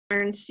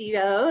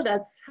Shio,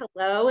 that's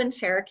hello in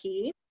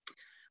Cherokee.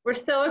 We're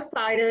so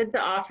excited to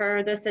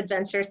offer this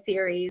adventure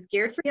series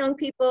geared for young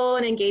people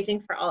and engaging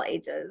for all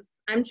ages.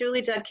 I'm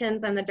Julie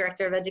Judkins. I'm the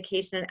Director of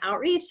Education and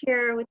Outreach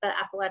here with the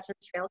Appalachian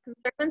Trail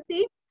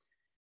Conservancy.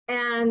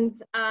 And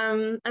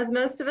as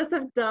most of us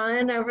have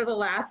done over the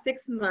last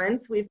 6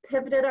 months, we've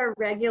pivoted our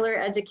regular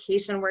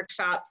education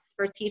workshops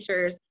for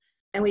teachers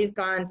and we've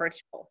gone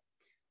virtual.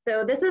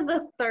 So this is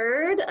the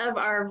third of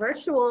our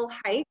virtual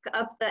hike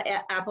up the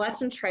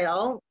Appalachian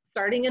Trail,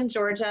 starting in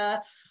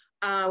Georgia.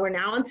 We're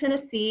now in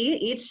Tennessee.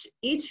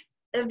 Each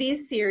of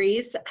these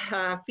series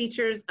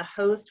features a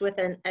host with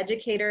an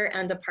educator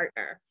and a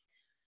partner.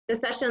 The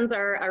sessions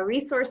are a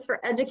resource for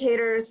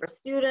educators, for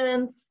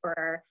students,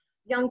 for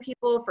young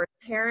people, for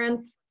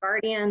parents, for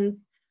guardians,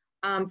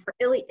 for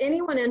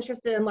anyone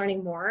interested in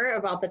learning more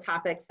about the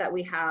topics that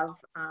we have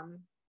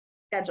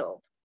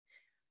scheduled.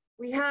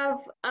 We have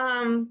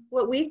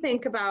what we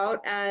think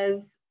about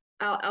as,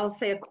 I'll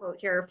say a quote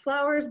here,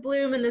 flowers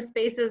bloom in the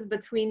spaces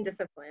between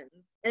disciplines.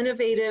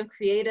 Innovative,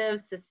 creative,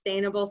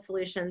 sustainable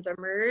solutions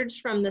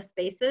emerge from the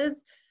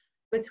spaces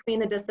between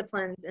the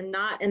disciplines and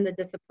not in the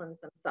disciplines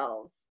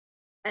themselves.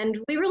 And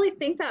we really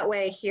think that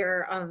way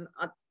here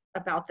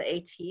about the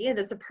AT.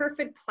 It's a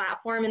perfect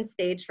platform and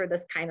stage for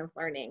this kind of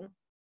learning.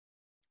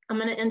 I'm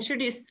going to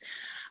introduce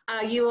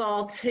you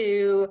all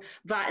to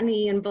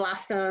Botany and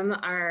Blossom,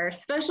 our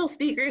special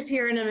speakers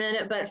here in a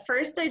minute, but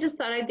first I just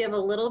thought I'd give a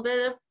little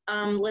bit of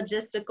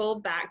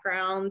logistical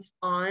background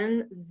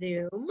on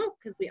Zoom,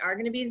 because we are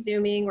going to be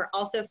Zooming. We're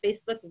also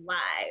Facebook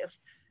Live.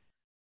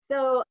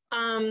 So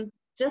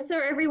just so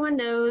everyone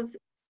knows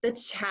the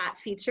chat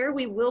feature,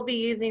 we will be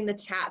using the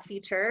chat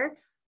feature.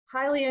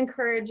 Highly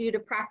encourage you to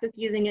practice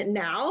using it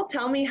now.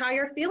 Tell me how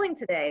you're feeling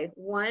today.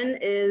 1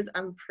 is,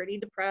 I'm pretty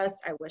depressed.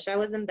 I wish I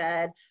was in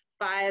bed.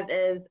 5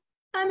 is,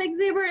 I'm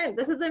exuberant.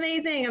 This is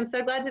amazing. I'm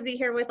so glad to be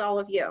here with all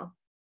of you.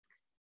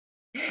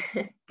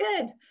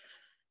 Good,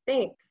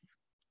 thanks.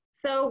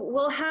 So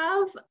we'll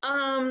have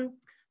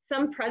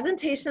some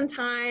presentation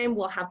time.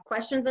 We'll have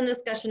questions and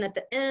discussion at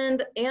the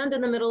end and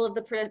in the middle of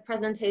the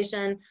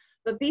presentation.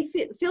 But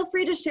feel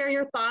free to share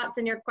your thoughts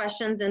and your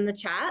questions in the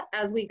chat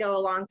as we go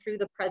along through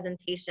the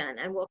presentation.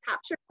 And we'll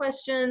capture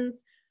questions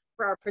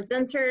for our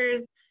presenters.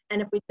 And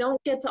if we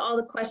don't get to all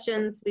the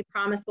questions, we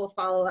promise we'll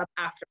follow up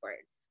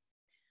afterwards.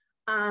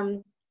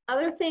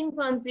 Other things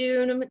on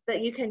Zoom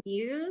that you can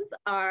use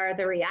are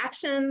the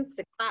reactions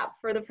to clap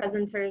for the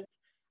presenters.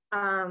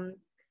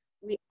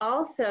 We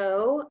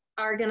also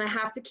are going to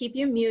have to keep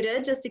you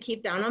muted just to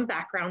keep down on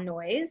background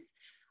noise.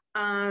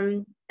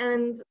 And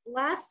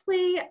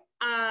lastly,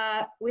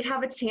 we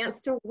have a chance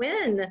to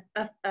win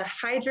a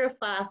Hydro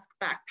Flask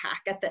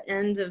backpack at the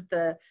end of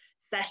the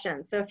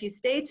session. So if you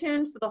stay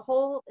tuned for the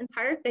whole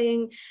entire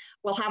thing,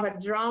 we'll have a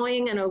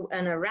drawing and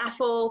a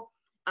raffle.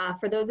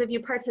 For those of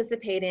you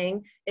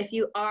participating, if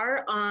you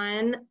are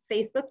on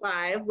Facebook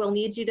Live, we'll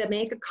need you to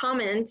make a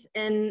comment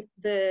in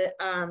the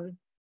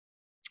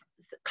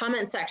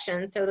comment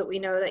section so that we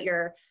know that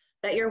you're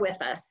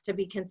with us to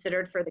be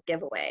considered for the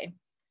giveaway.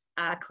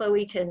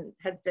 Chloe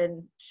has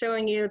been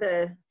showing you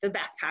the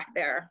backpack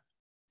there.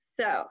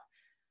 So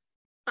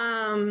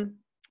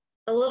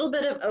a little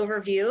bit of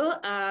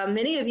overview.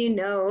 Many of you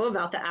know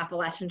about the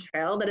Appalachian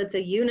Trail, but it's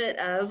a unit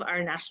of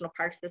our national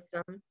park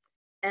system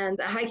and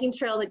a hiking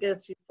trail that goes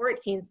through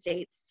 14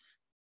 states,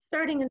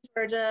 starting in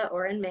Georgia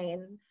or in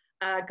Maine,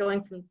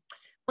 going from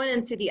one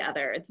end to the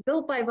other. It's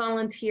built by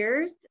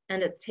volunteers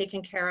and it's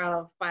taken care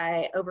of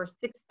by over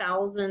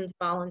 6,000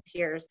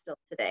 volunteers still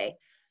today.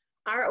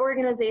 Our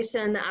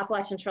organization, the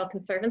Appalachian Trail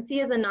Conservancy,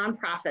 is a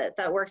nonprofit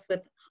that works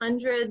with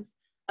hundreds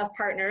of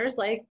partners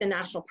like the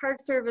National Park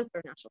Service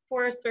or National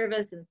Forest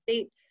Service and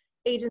state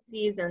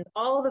agencies and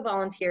all the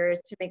volunteers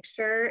to make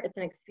sure it's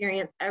an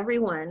experience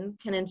everyone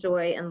can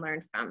enjoy and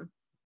learn from.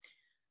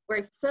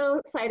 We're so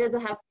excited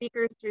to have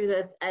speakers through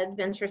this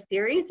adventure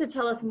series to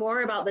tell us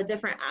more about the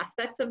different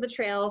aspects of the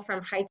trail,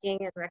 from hiking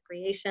and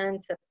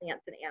recreation to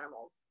plants and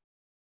animals.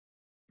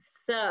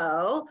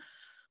 So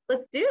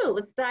let's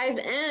dive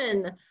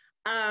in.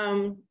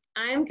 I'm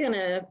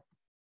gonna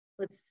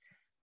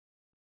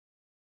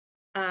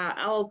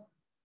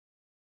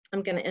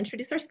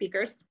introduce our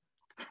speakers.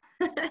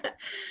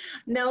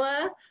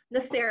 Noah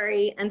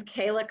Nasseri and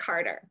Kayla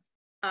Carter.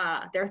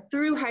 They're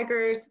through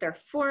hikers, they're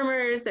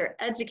formers, they're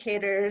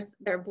educators,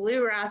 they're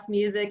bluegrass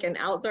music and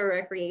outdoor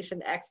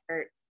recreation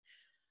experts.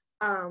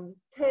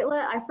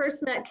 I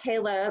first met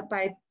Kayla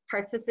by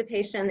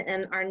participation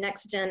in our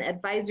Next Gen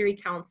Advisory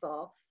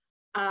Council.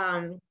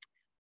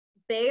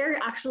 They are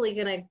actually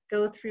going to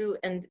go through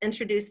and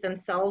introduce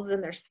themselves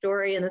and their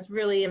story in this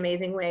really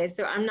amazing way.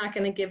 So I'm not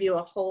going to give you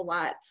a whole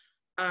lot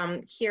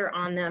here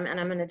on them, and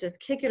I'm going to just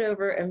kick it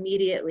over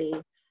immediately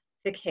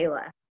to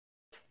Kayla.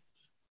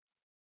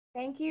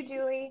 Thank you,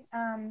 Julie.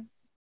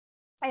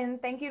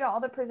 And thank you to all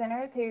the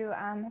presenters who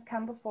have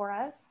come before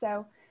us.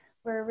 So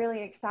we're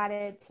really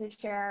excited to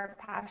share our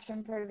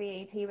passion for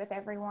the AT with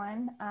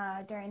everyone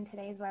during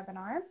today's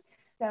webinar.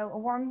 So a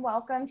warm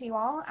welcome to you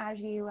all as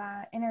you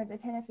enter the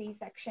Tennessee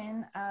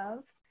section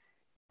of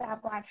the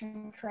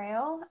Appalachian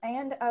Trail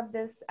and of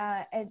this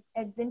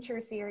adventure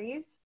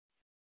series.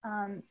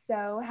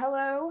 So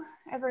hello,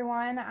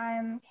 everyone.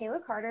 I'm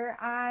Kayla Carter.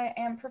 I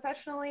am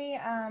professionally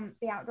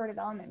the Outdoor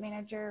Development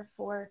Manager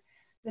for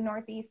the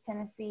Northeast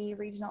Tennessee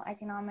Regional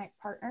Economic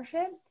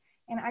Partnership.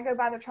 And I go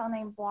by the trail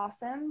name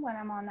Blossom when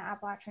I'm on the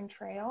Appalachian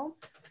Trail.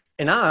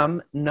 And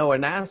I'm Noah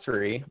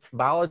Nassery,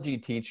 biology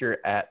teacher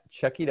at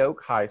Chuckett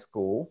Oak High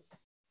School.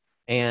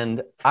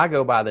 And I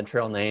go by the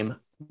trail name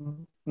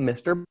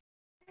Mr.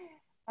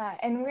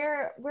 And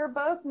we're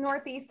both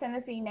Northeast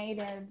Tennessee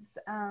natives.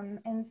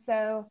 And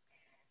so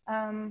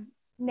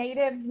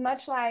natives,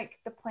 much like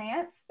the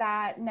plants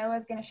that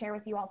Noah's going to share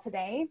with you all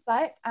today.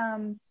 But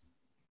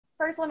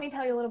first, let me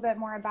tell you a little bit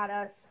more about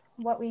us,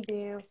 what we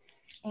do,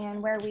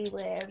 and where we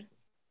live.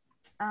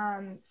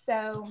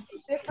 So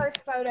this first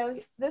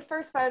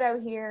photo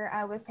here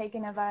was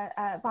taken of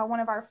by one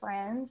of our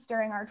friends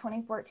during our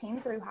 2014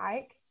 through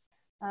hike.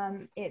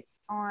 It's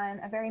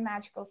on a very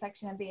magical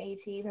section of the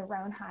AT, the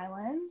Roan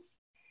Highlands.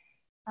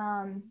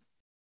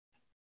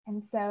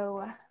 And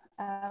so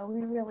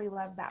we really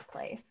love that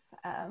place.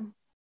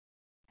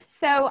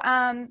 So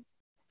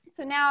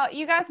now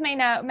you guys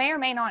may or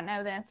may not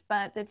know this,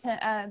 but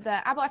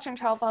the Appalachian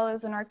Trail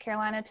follows the North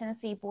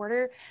Carolina-Tennessee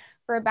border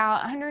for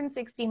about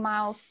 160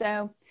 miles.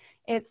 So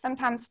it's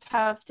sometimes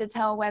tough to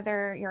tell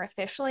whether you're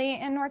officially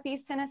in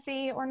Northeast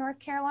Tennessee or North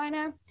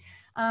Carolina.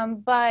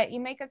 But you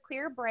make a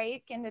clear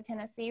break into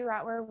Tennessee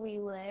right where we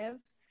live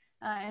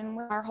and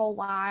our whole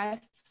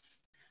lives.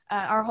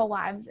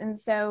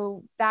 And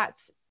so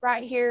that's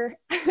right here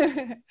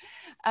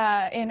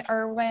in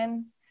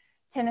Irwin,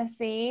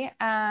 Tennessee,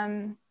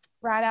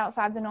 right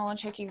outside the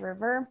Nolichucky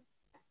River.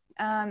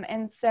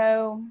 And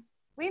so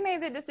we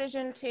made the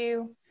decision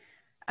to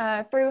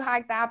through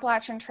hike the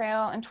Appalachian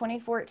Trail in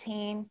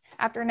 2014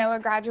 after Noah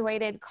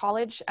graduated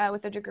college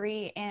with a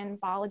degree in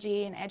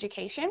biology and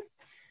education.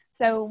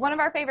 So one of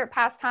our favorite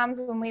pastimes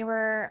when we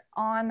were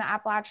on the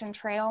Appalachian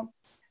Trail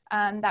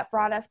that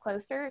brought us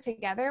closer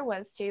together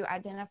was to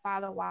identify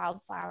the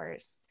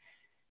wildflowers.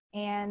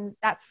 And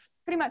that's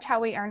pretty much how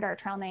we earned our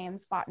trail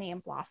names, Botany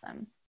and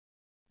Blossom.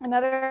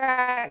 Another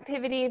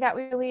activity that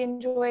we really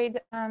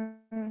enjoyed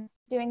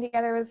doing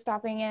together was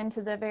stopping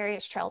into the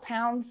various trail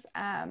towns.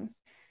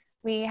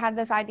 We had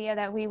this idea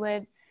that we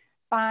would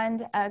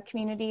find a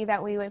community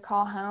that we would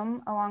call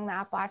home along the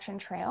Appalachian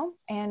Trail,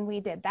 and we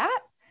did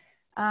that.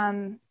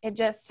 It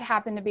just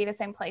happened to be the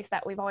same place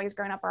that we've always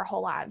grown up our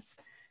whole lives.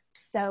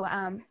 So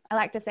I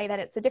like to say that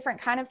it's a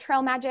different kind of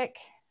trail magic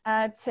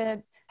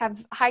to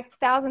have hiked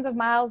thousands of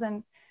miles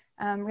and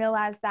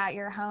realize that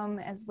your home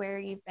is where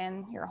you've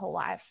been your whole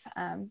life.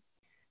 And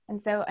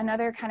so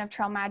another kind of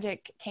trail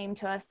magic came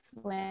to us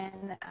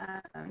when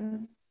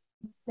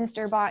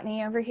Mr.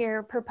 Botany over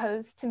here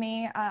proposed to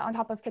me on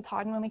top of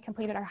Katahdin when we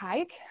completed our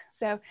hike.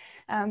 So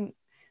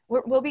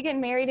we'll be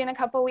getting married in a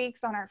couple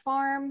weeks on our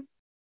farm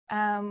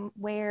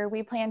where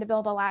we plan to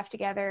build a life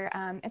together.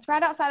 It's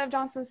right outside of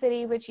Johnson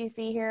City, which you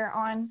see here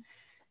on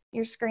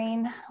your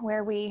screen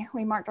where we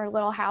marked our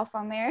little house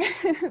on there.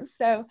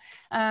 So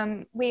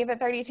we have a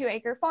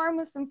 32-acre farm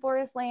with some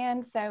forest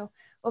land. So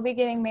we'll be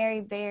getting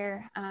married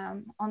there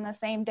on the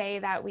same day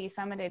that we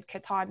summited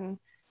Katahdin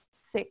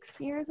 6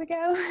 years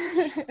ago.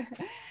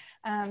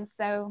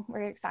 So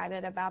we're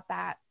excited about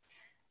that.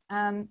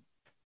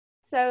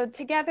 So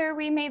together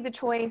we made the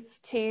choice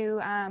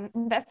to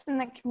invest in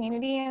the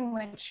community in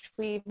which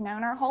we've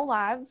known our whole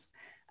lives.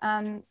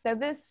 So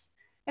this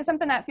is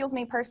something that fuels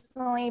me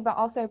personally, but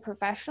also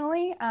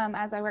professionally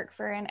as I work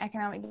for an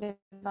economic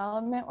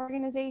development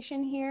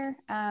organization here.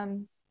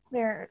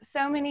 There are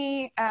so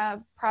many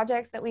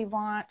projects that we've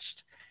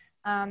launched.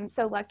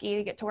 So lucky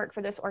to get to work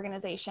for this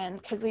organization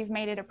because we've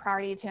made it a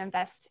priority to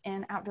invest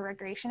in outdoor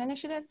recreation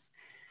initiatives.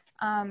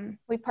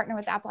 We partner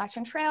with the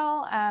Appalachian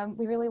Trail.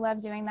 We really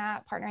love doing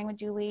that, partnering with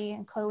Julie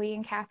and Chloe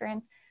and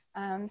Catherine.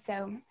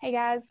 So, hey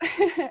guys.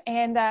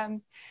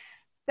 And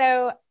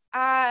so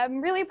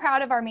I'm really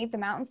proud of our Meet the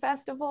Mountains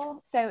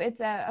Festival. So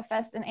it's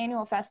an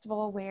annual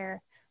festival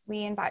where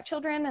we invite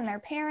children and their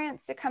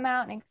parents to come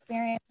out and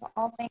experience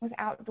all things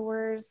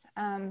outdoors.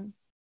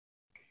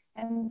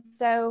 And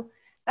so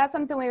that's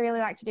something we really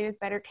like to do is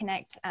better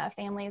connect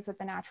families with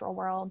the natural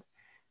world.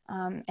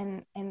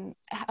 And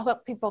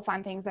help people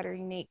find things that are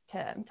unique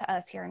to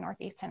us here in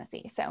Northeast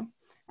Tennessee. So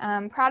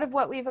proud of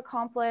what we've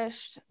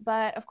accomplished,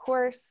 but of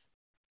course,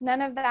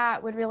 none of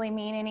that would really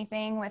mean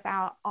anything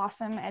without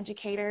awesome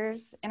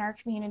educators in our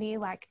community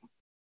like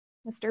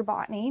Mr.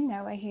 Botany,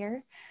 Noah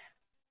here.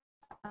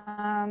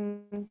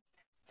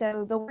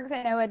 So the work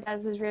that Noah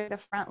does is really the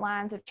front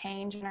lines of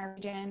change in our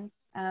region.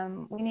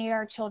 We need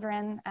our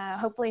children,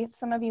 hopefully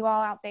some of you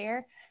all out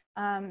there,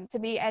 to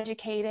be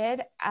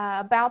educated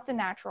about the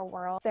natural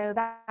world. So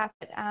that's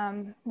what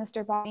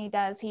Mr. Botany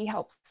does. He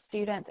helps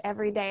students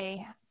every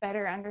day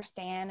better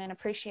understand and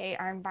appreciate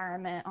our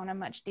environment on a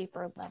much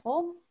deeper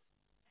level.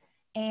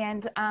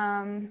 And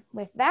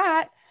with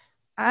that,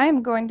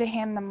 I'm going to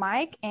hand the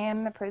mic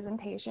and the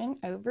presentation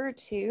over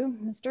to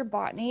Mr.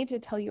 Botany to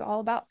tell you all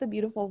about the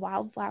beautiful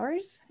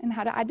wildflowers and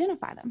how to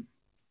identify them.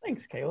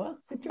 Thanks, Kayla.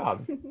 Good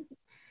job.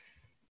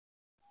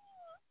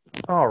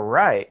 All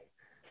right.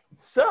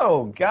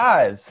 So,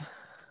 guys,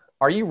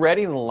 are you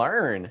ready to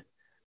learn?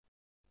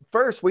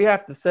 First, we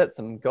have to set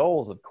some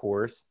goals, of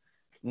course.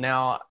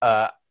 Now,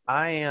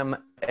 I am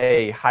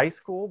a high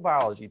school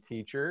biology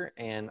teacher,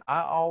 and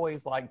I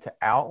always like to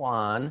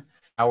outline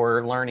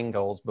our learning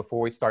goals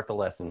before we start the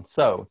lesson.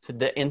 So,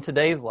 in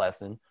today's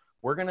lesson,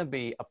 we're going to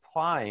be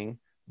applying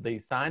the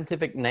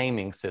scientific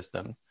naming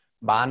system,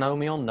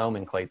 binomial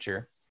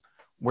nomenclature.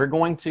 We're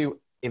going to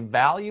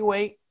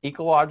evaluate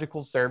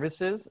ecological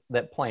services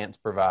that plants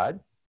provide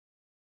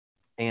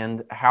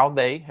and how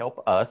they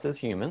help us as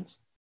humans.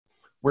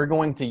 We're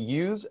going to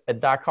use a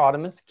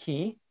dichotomous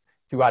key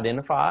to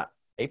identify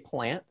a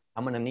plant.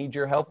 I'm going to need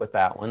your help with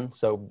that one,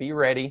 so be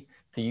ready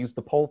to use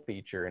the poll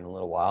feature in a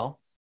little while.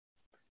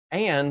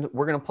 And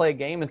we're going to play a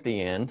game at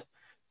the end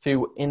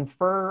to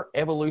infer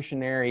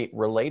evolutionary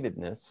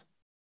relatedness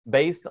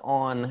based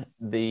on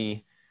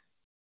the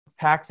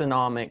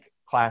taxonomic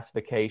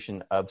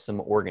classification of some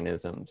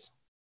organisms.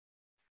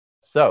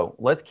 So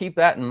let's keep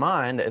that in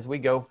mind as we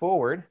go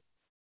forward.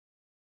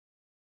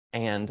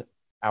 And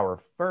our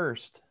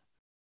first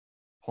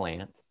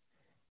plant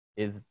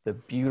is the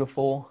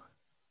beautiful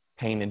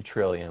painted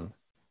trillium.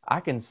 I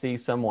can see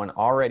someone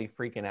already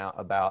freaking out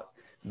about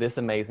this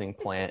amazing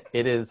plant.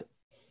 It is,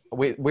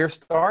 we're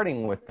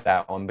starting with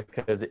that one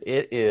because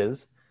it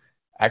is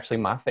actually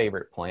my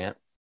favorite plant.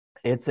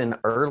 It's an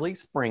early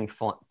spring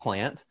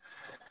plant.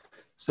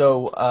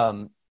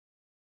 So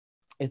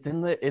it's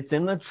in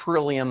the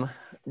trillium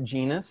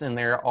genus, and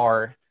there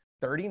are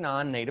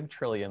 39 native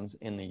trilliums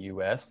in the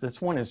US.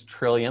 This one is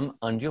Trillium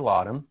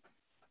undulatum,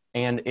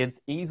 and it's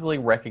easily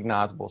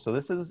recognizable. So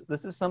this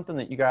is something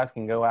that you guys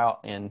can go out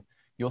and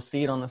you'll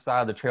see it on the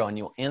side of the trail and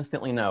you'll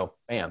instantly know,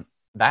 bam,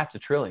 that's a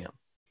trillium.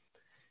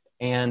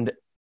 And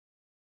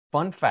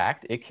fun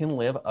fact, it can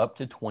live up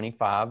to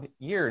 25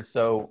 years.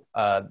 So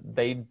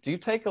they do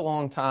take a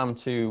long time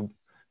to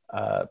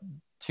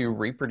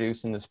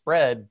reproduce and to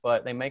spread,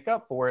 but they make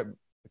up for it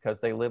because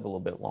they live a little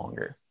bit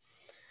longer.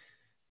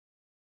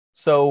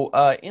 So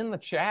in the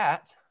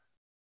chat,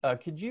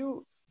 could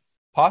you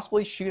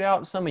possibly shoot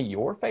out some of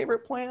your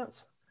favorite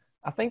plants?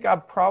 I think I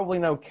probably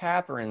know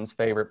Catherine's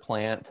favorite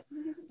plant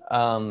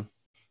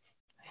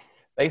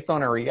based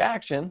on her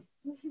reaction,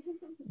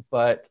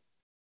 but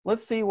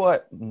let's see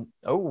what,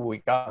 oh, we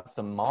got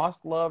some moss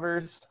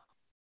lovers.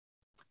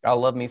 Gotta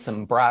love me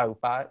some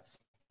bryophytes.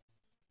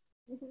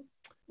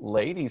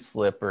 Lady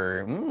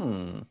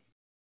slipper,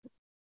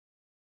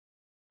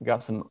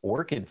 got some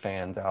orchid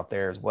fans out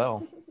there as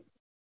well.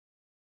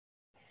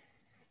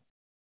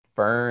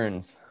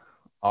 Ferns.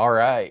 All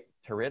right,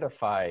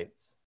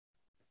 pteridophytes.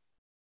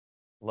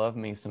 Love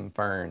me some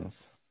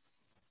ferns.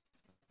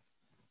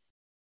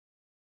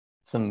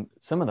 Some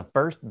of the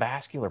first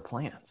vascular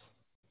plants.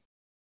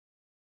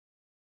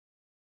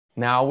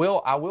 Now,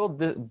 I will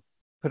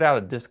put out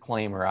a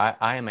disclaimer.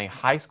 I am a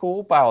high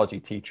school biology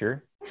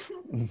teacher,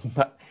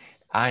 but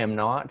I am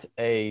not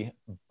a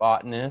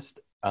botanist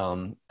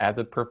as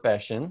a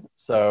profession.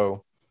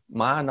 So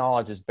my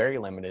knowledge is very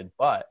limited,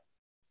 but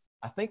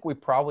I think we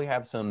probably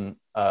have some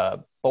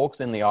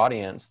folks in the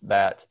audience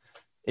that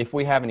if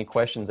we have any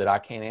questions that I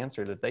can't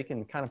answer, that they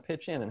can kind of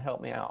pitch in and help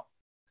me out.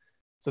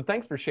 So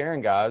thanks for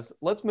sharing, guys.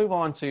 Let's move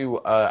on to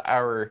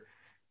our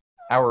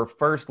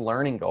first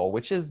learning goal,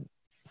 which is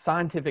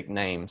scientific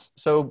names.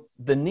 So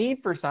the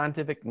need for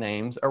scientific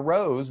names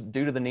arose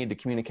due to the need to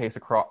communicate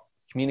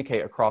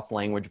across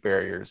language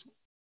barriers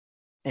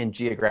and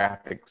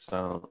geographic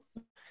zones.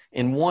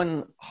 In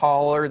one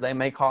holler, they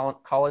may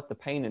call it the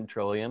painted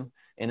trillium,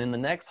 and in the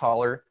next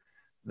holler,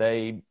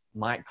 they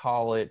might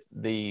call it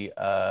the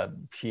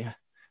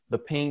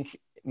pink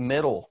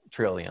middle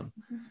trillium.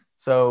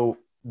 So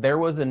there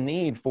was a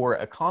need for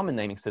a common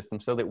naming system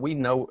so that we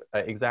know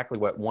exactly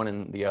what one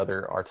and the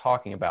other are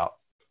talking about.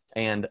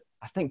 And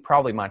I think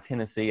probably my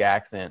Tennessee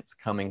accent's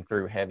coming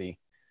through heavy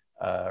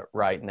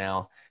right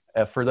now.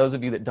 For those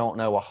of you that don't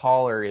know, a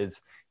holler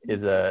is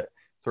a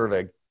sort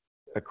of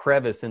a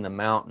crevice in the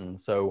mountain.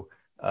 So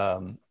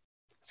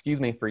excuse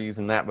me for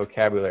using that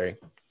vocabulary.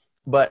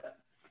 But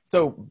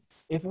so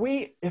if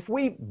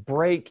we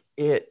break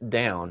it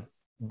down,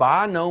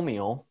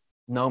 binomial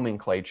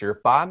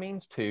nomenclature, bi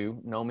means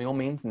two, nomial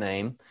means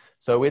name.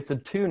 So it's a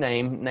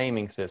two-name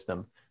naming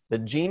system. The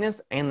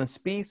genus and the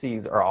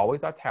species are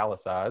always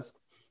italicized.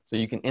 So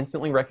you can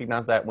instantly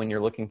recognize that when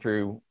you're looking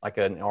through like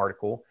an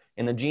article.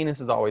 And the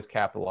genus is always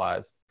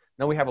capitalized.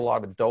 I know we have a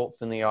lot of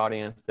adults in the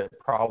audience that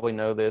probably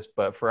know this,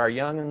 but for our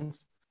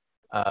youngins,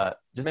 just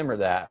remember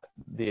that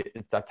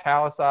it's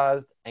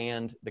italicized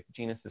and the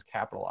genus is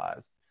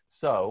capitalized.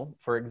 So,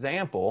 for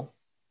example,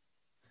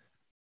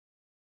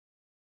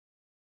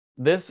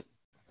 this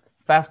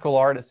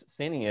Phascolarctos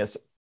cineus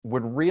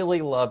would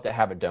really love to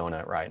have a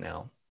donut right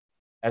now.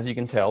 As you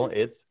can tell,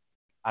 it's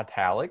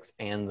italics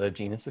and the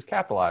genus is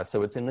capitalized.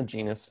 So it's in the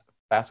genus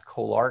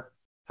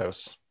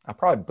Phascolarctos. I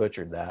probably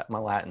butchered that. My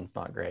Latin's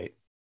not great.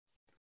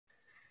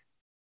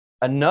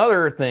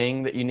 Another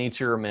thing that you need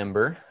to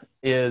remember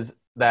is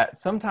that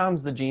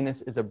sometimes the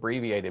genus is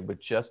abbreviated with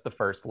just the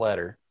first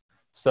letter.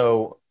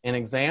 So an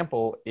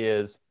example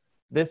is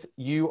this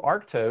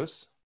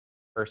Euarctos,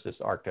 Ursus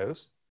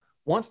arctos,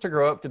 wants to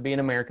grow up to be an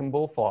American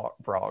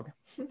bullfrog.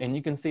 And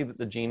you can see that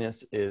the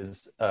genus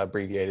is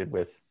abbreviated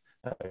with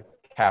a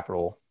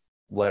capital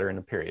letter and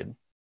a period.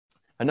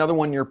 Another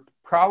one you're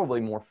probably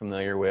more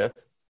familiar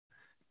with,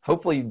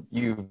 hopefully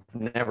you've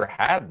never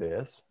had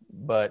this,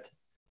 but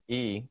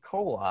E.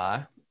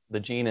 coli, the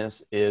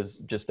genus is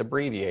just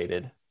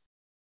abbreviated.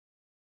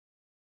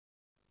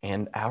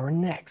 And our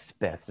next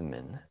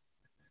specimen,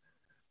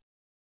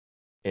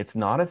 it's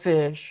not a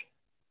fish,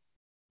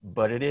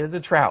 but it is a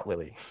trout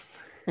lily.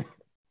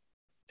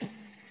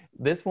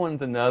 This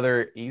one's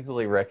another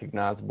easily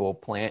recognizable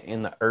plant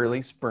in the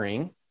early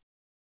spring.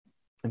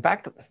 In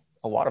fact,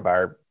 a lot of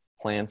our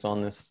plants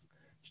on this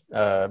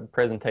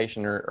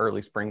presentation are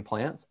early spring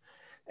plants,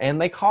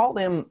 and they call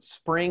them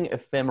spring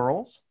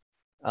ephemerals.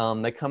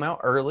 They come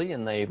out early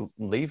and they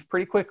leave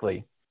pretty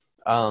quickly.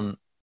 The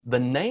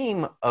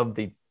name of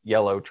the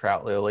yellow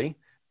trout lily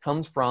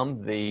comes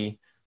from the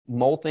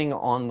molting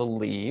on the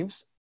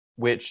leaves,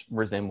 which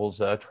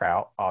resembles a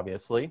trout,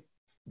 obviously.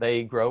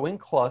 They grow in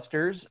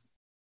clusters.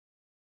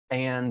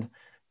 And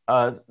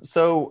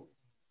so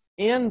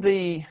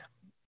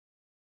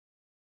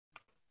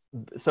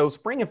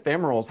spring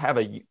ephemerals have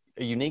a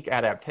unique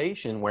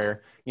adaptation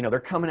where, they're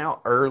coming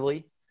out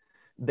early.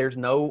 There's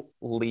no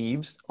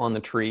leaves on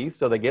the trees,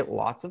 so they get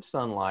lots of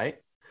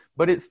sunlight,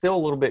 but it's still a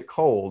little bit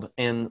cold.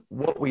 And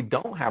what we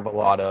don't have a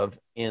lot of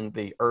in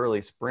the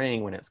early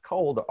spring when it's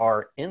cold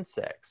are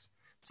insects.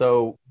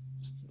 So,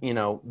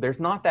 there's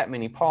not that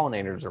many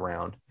pollinators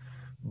around.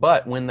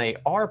 But when they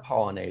are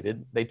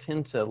pollinated, they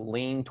tend to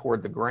lean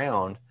toward the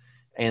ground,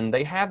 and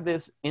they have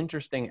this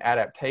interesting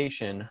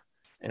adaptation,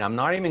 and I'm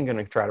not even going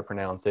to try to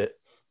pronounce it,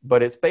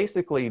 but it's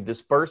basically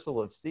dispersal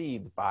of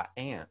seeds by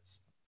ants.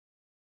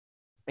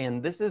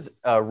 And this is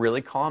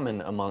really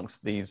common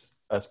amongst these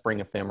spring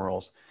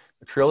ephemerals.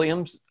 The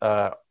trilliums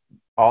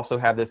also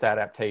have this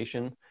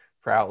adaptation,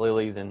 trout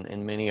lilies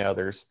and many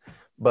others.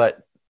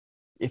 But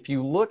if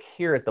you look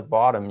here at the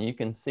bottom, you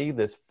can see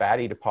this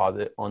fatty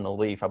deposit on the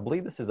leaf. I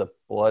believe this is a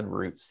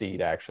bloodroot seed,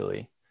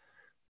 actually.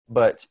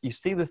 But you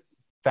see this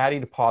fatty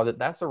deposit,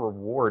 that's a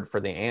reward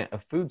for the ant, a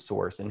food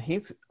source. And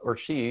he's or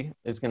she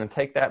is going to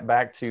take that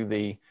back to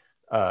the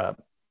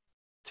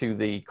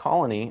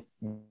colony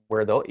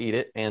where they'll eat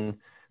it. And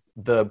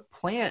the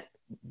plant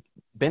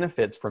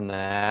benefits from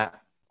that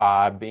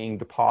by being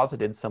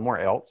deposited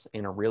somewhere else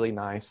in a really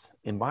nice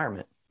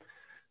environment.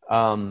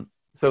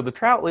 So the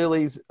trout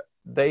lilies,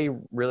 they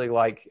really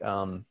like,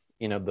 the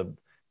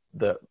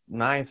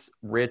nice,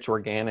 rich,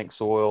 organic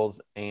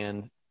soils,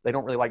 and they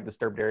don't really like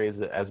disturbed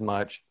areas as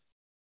much.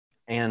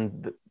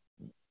 And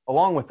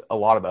along with a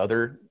lot of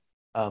other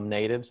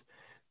natives,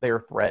 they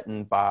are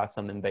threatened by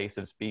some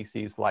invasive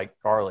species like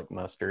garlic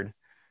mustard,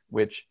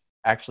 which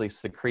actually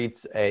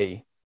secretes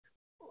a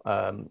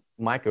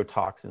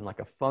mycotoxin, like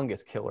a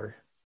fungus killer.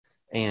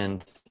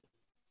 And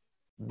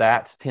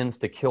that tends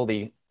to kill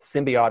the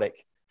symbiotic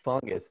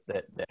fungus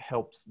that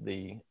helps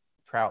the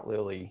trout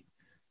lily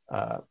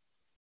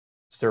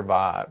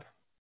survive.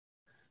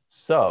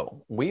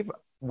 So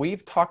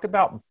we've talked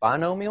about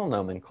binomial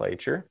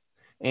nomenclature,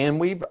 and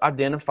we've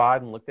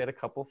identified and looked at a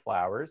couple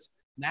flowers.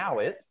 Now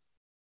it's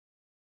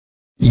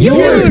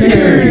your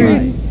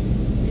turn.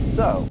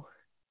 So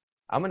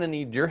I'm going to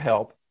need your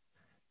help,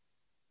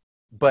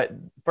 but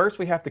first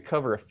we have to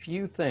cover a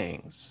few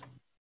things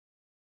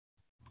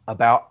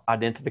about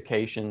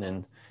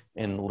identification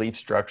and leaf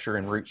structure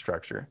and root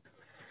structure.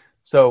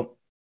 So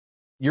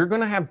you're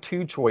going to have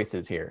two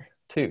choices here,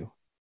 two.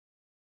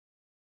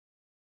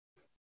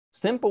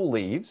 Simple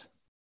leaves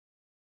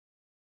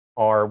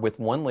are with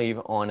one leaf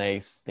on a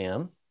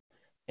stem,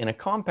 and a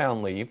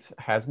compound leaf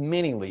has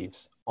many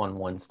leaves on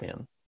one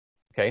stem.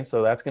 Okay,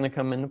 so that's going to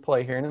come into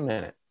play here in a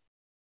minute.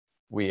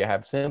 We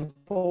have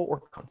simple or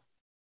compound.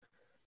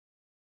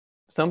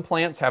 Some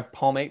plants have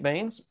palmate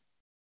veins,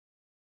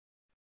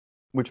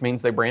 which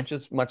means they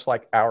branches much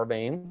like our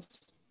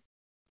veins,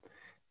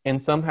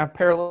 and some have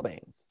parallel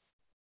veins.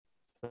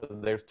 So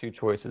there's two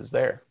choices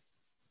there.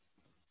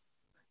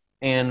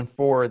 And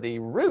for the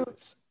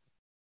roots,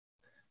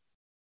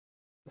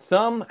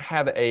 some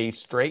have a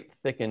straight,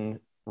 thickened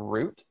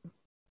root,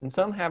 and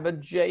some have a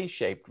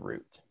J-shaped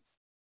root.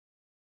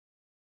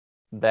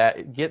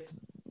 That gets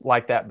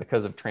like that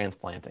because of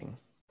transplanting.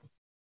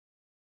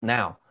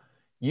 Now,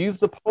 use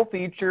the poll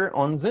feature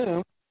on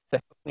Zoom to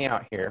help me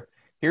out here.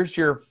 Here's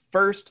your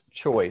first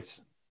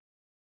choice.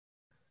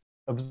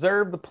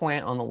 Observe the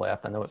plant on the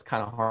left. I know it's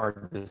kind of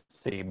hard to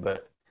see,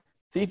 but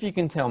see if you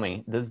can tell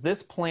me, does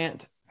this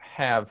plant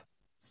have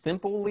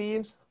simple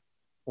leaves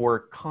or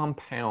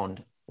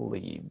compound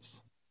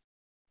leaves?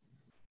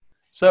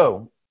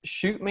 So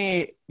shoot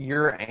me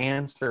your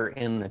answer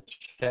in the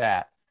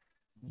chat.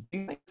 Do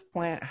you think this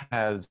plant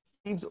has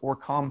leaves or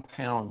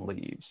compound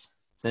leaves?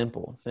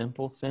 Simple,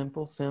 simple,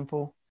 simple,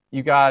 simple.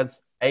 You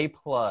guys, A+.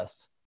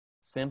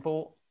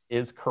 Simple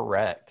is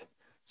correct.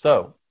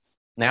 So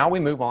now we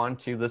move on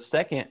to the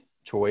second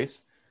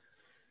choice,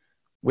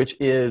 which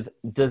is,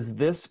 does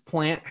this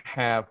plant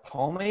have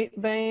palmate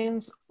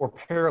veins or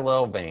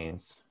parallel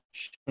veins?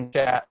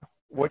 Chat,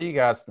 what do you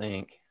guys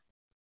think?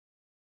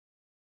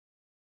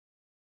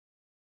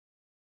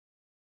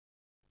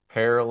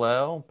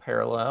 Parallel,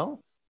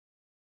 parallel.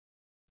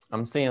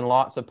 I'm seeing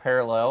lots of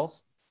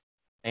parallels.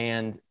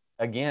 And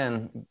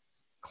again,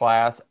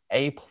 class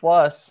A+,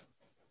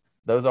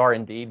 those are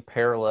indeed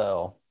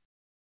parallel.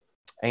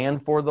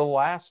 And for the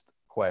last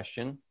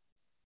question,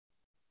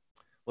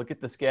 look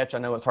at the sketch. I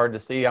know it's hard to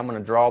see. I'm going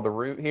to draw the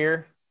root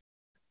here.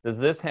 Does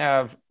this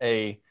have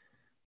a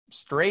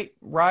straight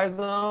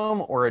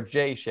rhizome or a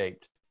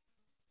J-shaped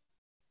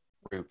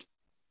root?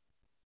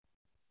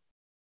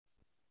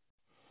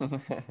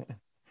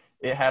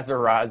 It has a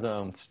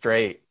rhizome,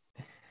 straight.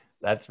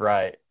 That's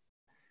right.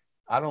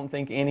 I don't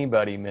think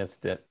anybody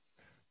missed it.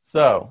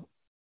 So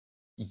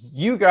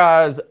you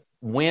guys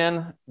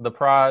win the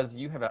prize.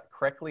 You have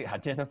correctly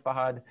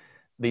identified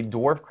the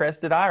dwarf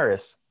crested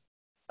iris,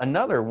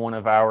 another one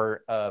of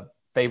our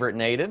favorite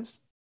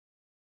natives.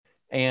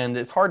 And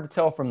it's hard to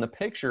tell from the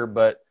picture,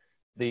 but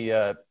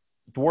the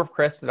dwarf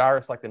crested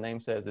iris, like the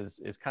name says,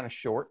 is kind of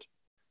short,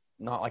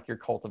 not like your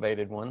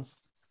cultivated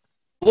ones.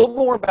 A little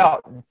more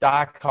about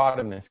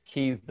dichotomous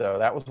keys, though.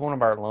 That was one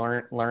of our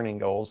learning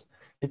goals.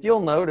 If you'll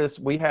notice,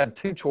 we had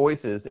two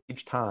choices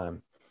each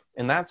time,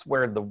 and that's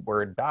where the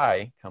word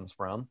di comes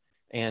from.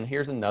 And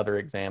here's another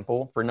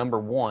example. For number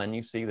 1,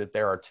 you see that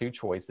there are two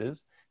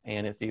choices,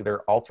 and it's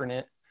either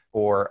alternate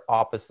or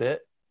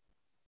opposite.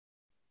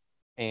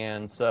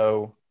 And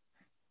so,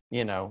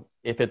 you know,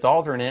 if it's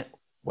alternate,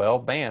 well,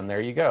 bam,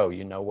 there you go.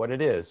 You know what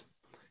it is.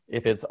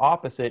 If it's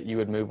opposite, you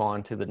would move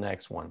on to the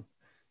next one.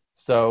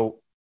 So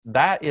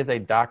that is a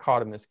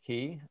dichotomous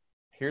key.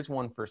 Here's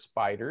one for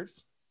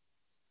spiders.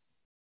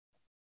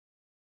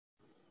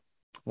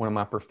 One of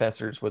my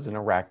professors was an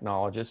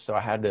arachnologist, so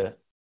I had to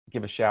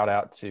give a shout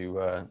out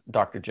to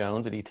Dr.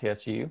 Jones at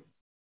ETSU.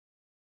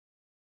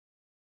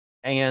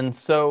 And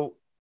so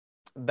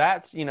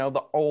that's, you know,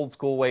 the old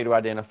school way to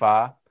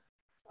identify.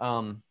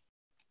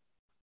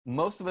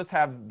 Most of us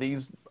have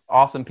these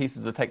awesome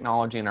pieces of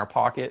technology in our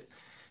pocket,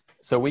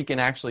 so we can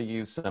actually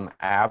use some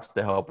apps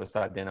to help us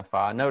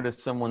identify. I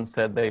noticed someone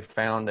said they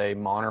found a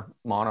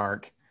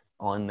monarch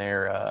on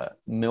their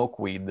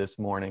milkweed this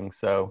morning.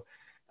 So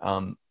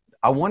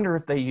I wonder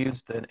if they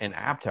used an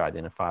app to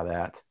identify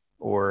that,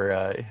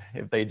 or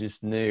if they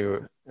just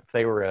knew, if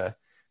they were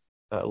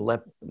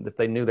if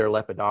they knew their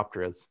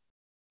Lepidopteras.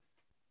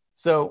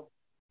 So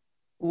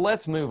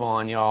let's move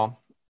on,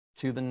 y'all,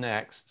 to the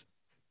next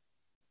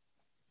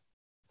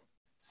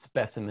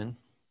specimen,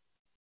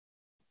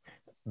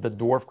 the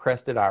dwarf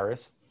crested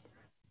iris.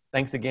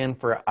 Thanks again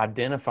for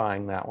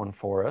identifying that one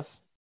for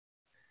us.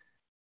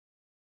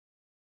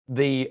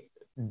 The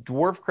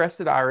dwarf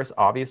crested iris,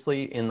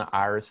 obviously in the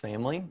iris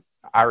family,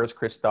 Iris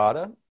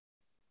cristata.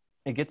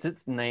 It gets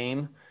its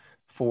name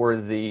for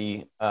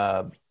the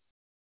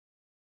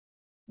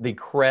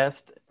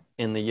crest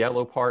in the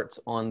yellow parts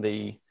on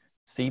the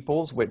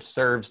sepals, which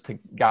serves to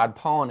guide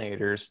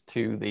pollinators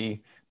to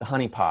the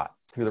honey pot,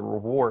 to the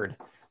reward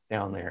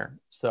down there.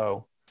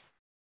 So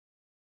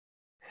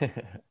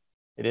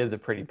it is a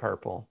pretty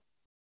purple.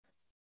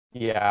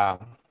 Yeah.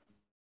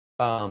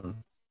 So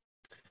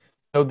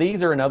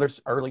these are another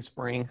early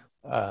spring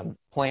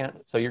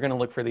plant. So you're going to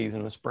look for these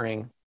in the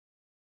spring.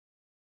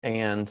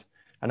 And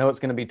I know it's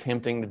going to be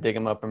tempting to dig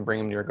them up and bring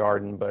them to your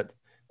garden, but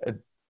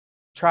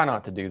try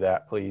not to do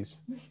that, please.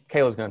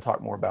 Kayla's going to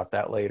talk more about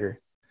that later.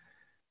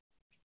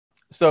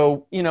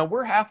 So, you know,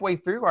 we're halfway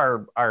through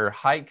our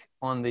hike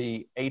on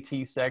the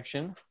AT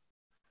section.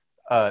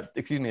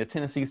 The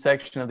Tennessee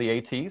section of the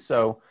AT.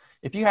 So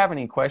if you have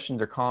any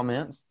questions or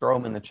comments, throw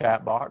them in the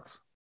chat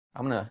box.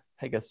 I'm going to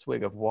take a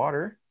swig of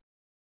water.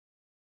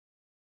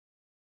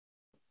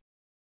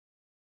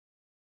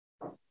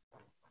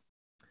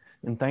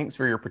 And thanks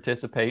for your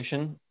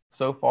participation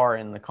so far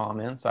in the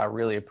comments. I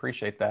really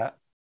appreciate that.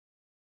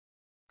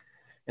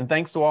 And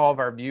thanks to all of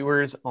our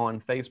viewers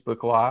on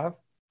Facebook Live.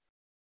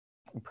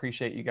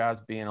 Appreciate you guys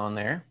being on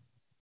there.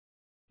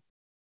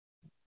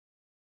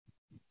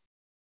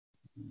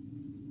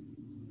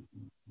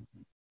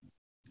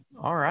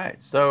 All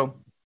right, so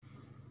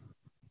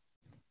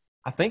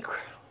I think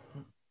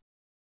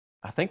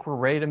we're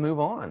ready to move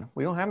on.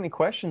 We don't have any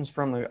questions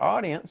from the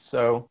audience,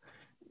 so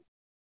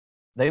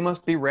they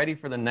must be ready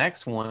for the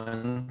next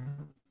one,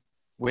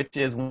 which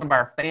is one of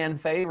our fan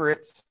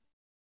favorites,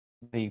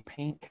 the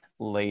pink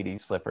lady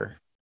slipper.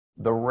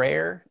 The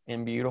rare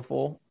and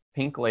beautiful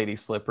pink lady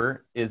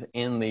slipper is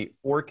in the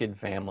orchid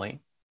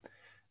family,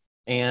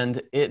 and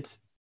it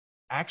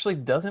actually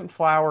doesn't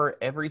flower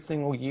every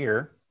single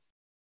year.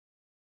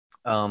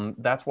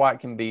 That's why it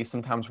can be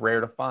sometimes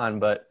rare to find,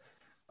 but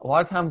a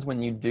lot of times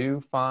when you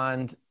do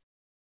find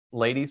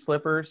lady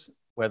slippers,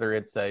 whether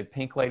it's a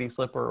pink lady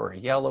slipper or a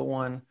yellow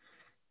one,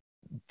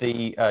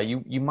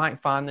 you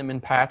might find them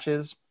in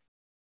patches,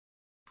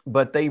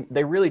 but they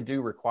really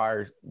do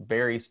require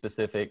very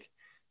specific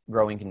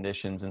growing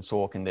conditions and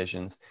soil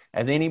conditions.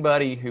 As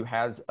anybody who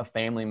has a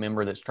family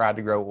member that's tried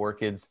to grow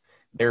orchids,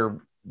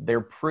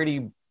 they're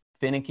pretty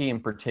finicky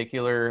and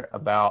particular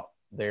about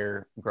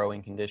their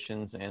growing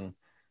conditions, and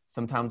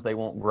sometimes they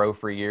won't grow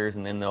for years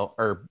and then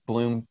or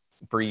bloom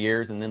for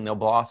years and then they'll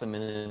blossom,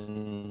 and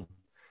then,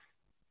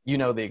 you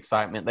know, the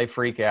excitement, they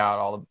freak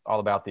out all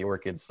about the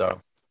orchids.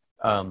 So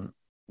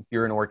if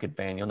you're an orchid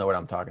fan, you'll know what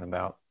I'm talking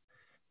about.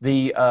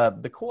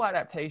 The cool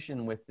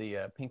adaptation with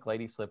the pink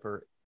lady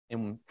slipper,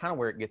 and kind of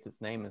where it gets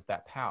its name, is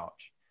that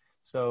pouch.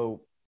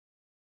 So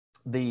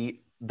the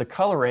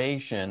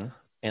coloration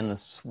and the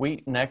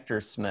sweet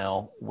nectar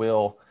smell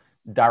will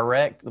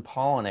direct the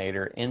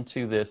pollinator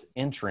into this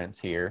entrance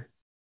here.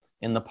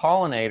 And the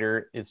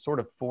pollinator is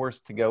sort of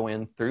forced to go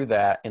in through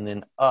that and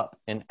then up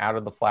and out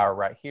of the flower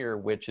right here,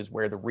 which is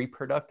where the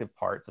reproductive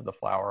parts of the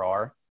flower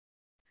are.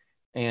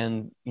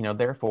 And, you know,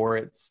 therefore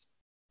it's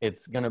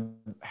going to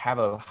have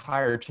a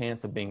higher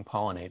chance of being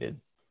pollinated.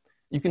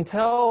 You can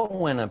tell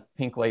when a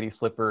pink lady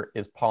slipper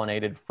is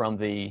pollinated from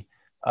the,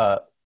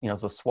 the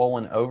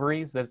swollen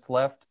ovaries that's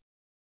left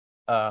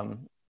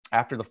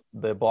after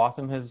the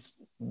blossom has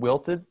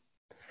wilted.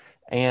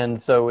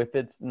 And so if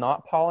it's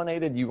not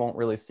pollinated, you won't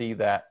really see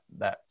that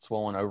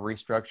swollen ovary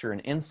structure. And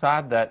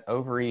inside that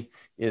ovary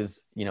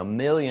is,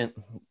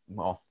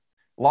 lots,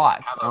 I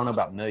don't know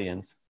about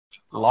millions,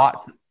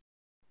 lots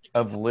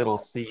of little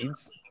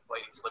seeds. Pink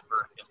lady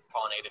slipper is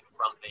pollinated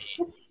from the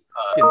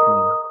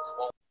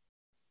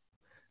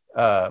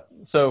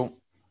so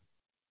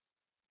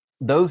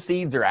those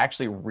seeds are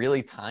actually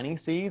really tiny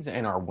seeds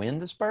and are wind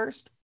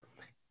dispersed.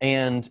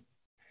 And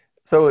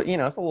so,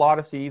 it's a lot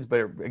of seeds,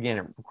 but again,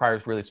 it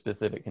requires really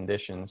specific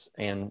conditions.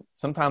 And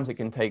sometimes it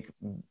can take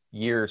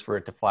years for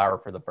it to flower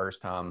for the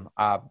first time.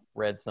 I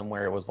read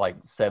somewhere it was like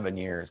 7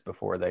 years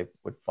before they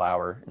would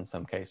flower in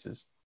some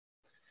cases.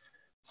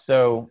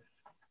 So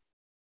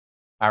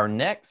our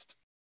next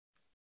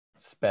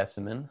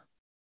specimen,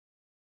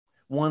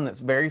 one that's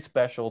very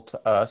special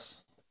to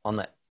us on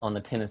the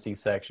Tennessee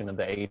section of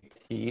the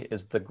AT,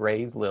 is the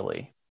Gray's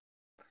Lily.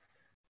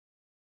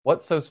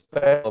 What's so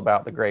special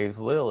about the Gray's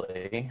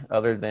Lily,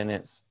 other than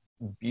its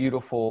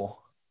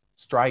beautiful,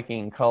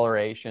 striking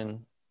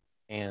coloration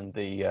and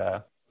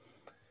the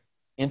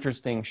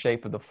interesting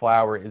shape of the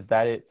flower, is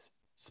that it's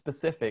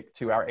specific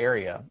to our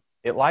area.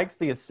 It likes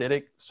the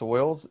acidic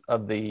soils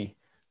of the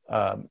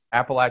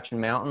Appalachian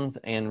Mountains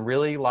and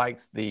really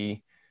likes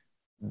the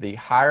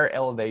higher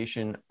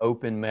elevation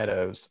open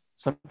meadows,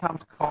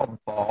 sometimes called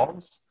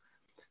bogs.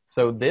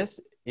 So this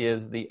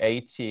is the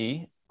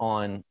AT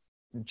on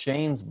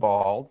Jane's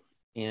Bald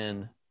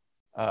in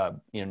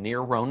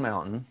near Roan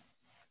Mountain.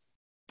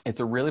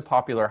 It's a really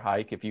popular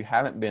hike. If you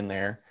haven't been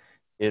there,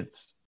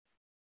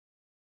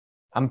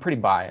 I'm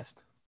pretty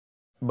biased,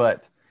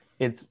 but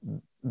it's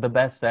the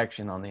best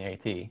section on the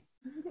AT.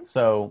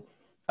 So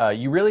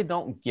you really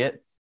don't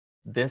get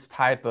this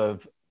type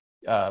of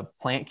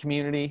plant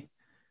community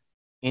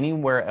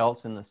anywhere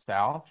else in the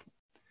South.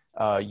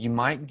 You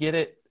might get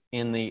it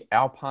in the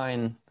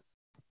alpine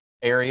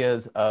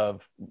areas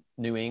of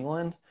New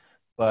England,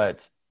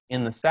 but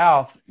in the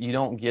South, you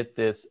don't get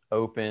this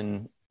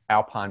open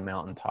alpine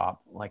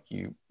mountaintop like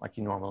you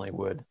normally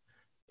would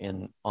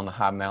on the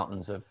high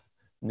mountains of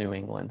New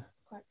England.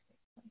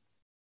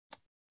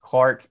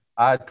 Clark,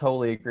 I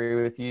totally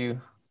agree with you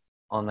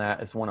on that.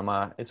 It's one of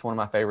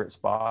my favorite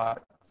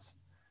spots.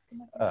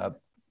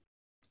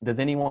 Does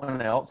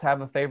anyone else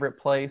have a favorite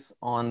place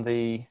on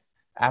the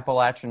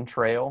Appalachian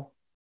Trail?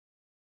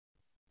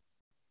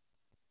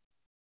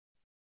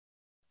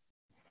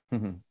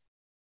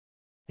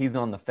 He's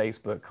on the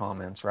Facebook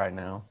comments right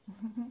now.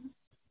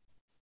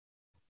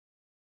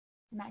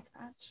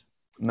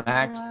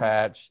 Max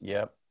Patch,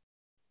 yep.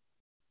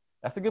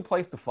 That's a good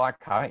place to fly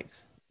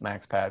kites,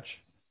 Max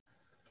Patch.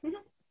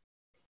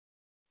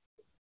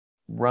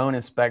 Roan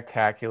is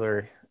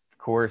spectacular, of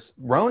course.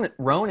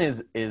 Roan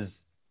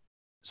is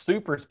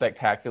super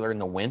spectacular in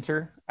the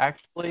winter,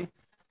 actually.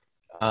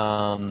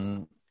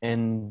 And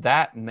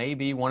that may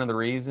be one of the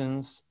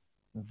reasons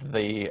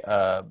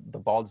the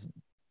balds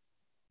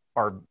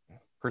are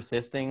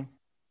persisting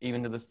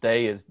even to this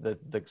day, is the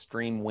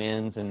extreme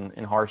winds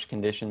and harsh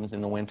conditions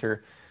in the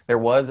winter. There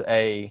was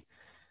a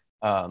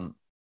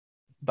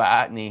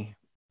botany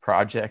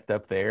project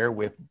up there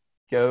with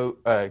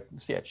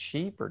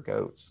sheep or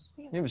goats.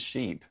 Yeah. It was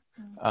sheep.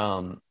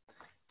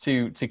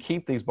 To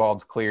keep these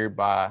balds cleared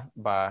by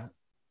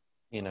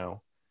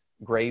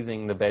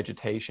grazing the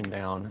vegetation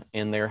down,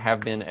 and there have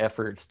been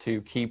efforts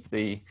to keep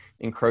the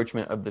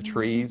encroachment of the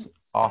trees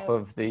off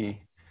of the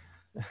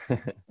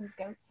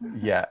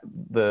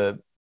the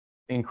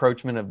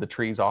encroachment of the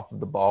trees off of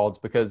the balds,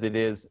 because it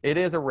is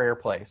a rare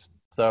place.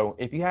 So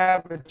if you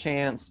have a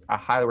chance, I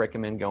highly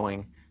recommend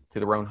going to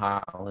the Roan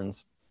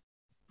Highlands.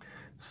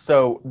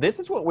 So this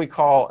is what we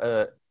call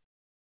a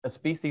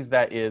species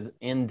that is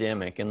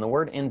endemic, and the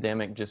word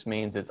endemic just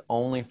means it's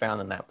only found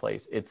in that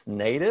place. It's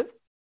native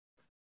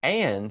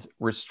and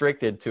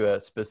restricted to a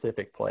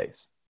specific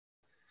place.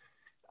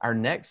 Our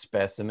next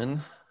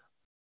specimen,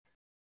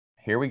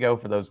 here we go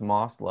for those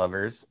moss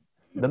lovers.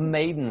 the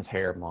maiden's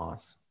hair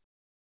moss.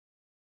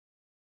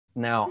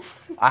 Now,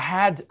 I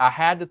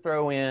had to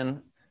throw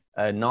in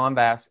a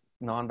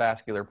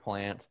non-vascular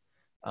plant.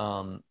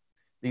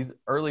 These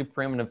early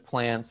primitive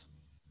plants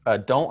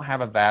don't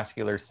have a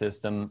vascular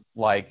system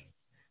like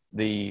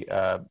the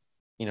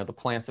the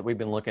plants that we've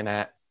been looking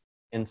at,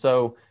 and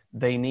so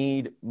they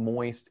need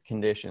moist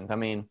conditions. I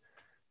mean,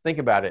 think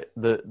about it.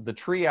 The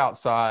tree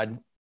outside,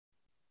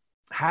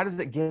 how does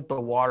it get the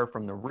water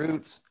from the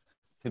roots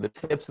to the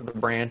tips of the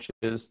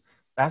branches?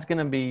 That's going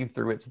to be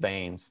through its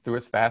veins, through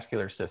its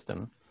vascular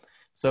system.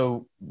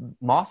 So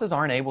mosses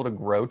aren't able to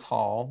grow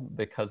tall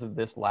because of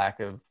this lack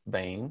of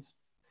veins,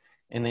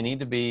 and they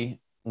need to be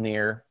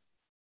near,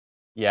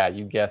 yeah,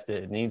 you guessed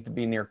it, it needs to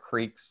be near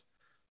creeks,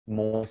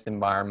 moist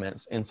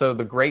environments. And so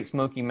the Great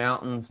Smoky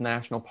Mountains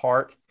National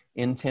Park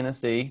in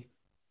Tennessee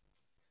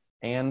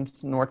and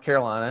North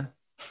Carolina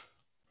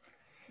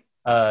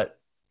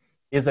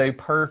is a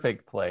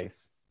perfect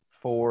place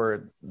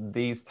for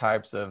these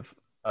types of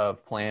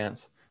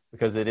plants,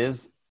 because it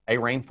is a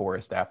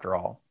rainforest after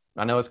all.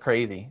 I know it's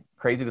crazy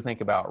to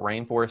think about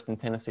rainforest in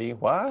Tennessee.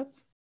 What?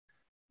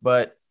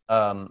 But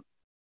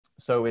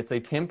so it's a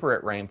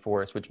temperate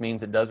rainforest, which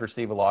means it does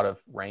receive a lot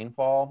of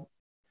rainfall,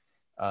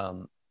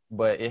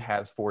 but it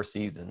has 4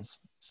 seasons.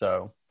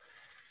 So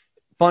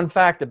fun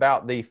fact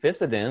about the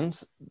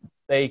physidens,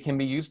 they can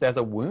be used as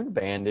a wound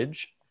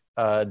bandage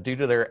due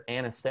to their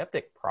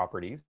antiseptic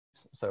properties.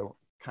 So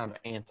kind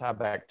of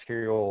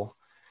antibacterial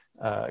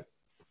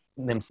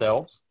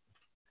themselves.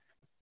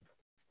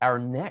 Our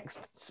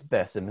next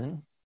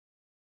specimen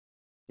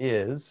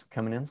is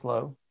coming in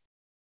slow.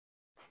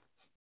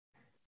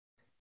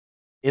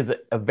 Is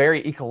a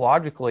very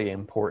ecologically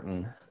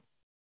important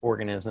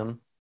organism,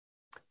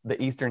 the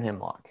eastern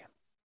hemlock.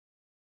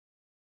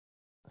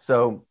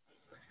 So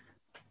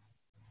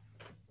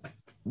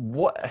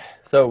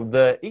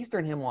the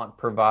eastern hemlock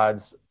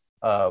provides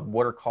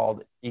what are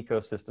called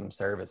ecosystem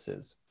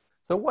services.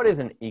 So what is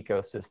an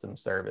ecosystem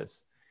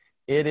service?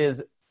 It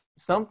is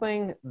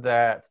something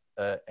that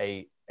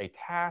a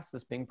task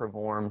that's being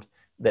performed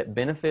that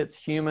benefits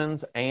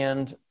humans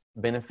and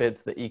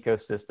benefits the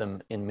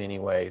ecosystem in many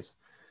ways.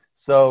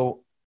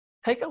 So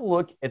take a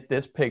look at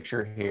this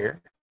picture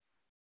here.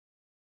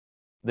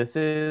 This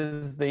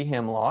is the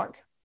hemlock,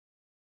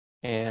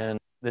 and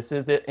this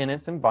is it in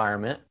its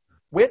environment.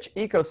 Which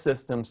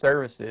ecosystem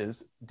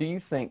services do you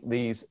think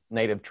these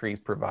native trees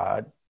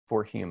provide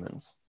for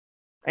humans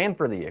and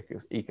for the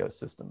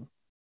ecosystem?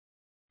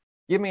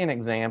 Give me an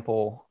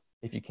example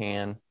if you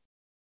can.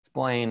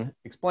 Explain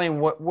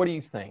what do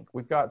you think?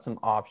 We've got some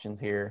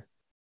options here.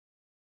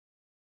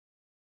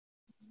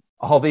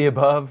 All the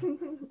above?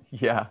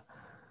 Yeah.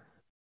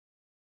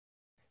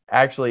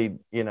 Actually,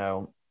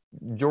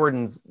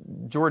 Jordan's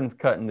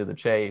cutting to the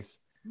chase.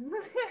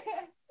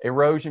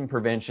 Erosion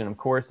prevention, of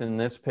course, in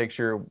this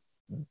picture,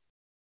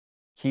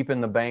 keeping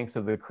the banks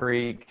of the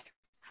creek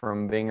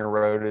from being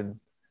eroded.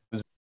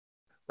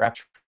 Rap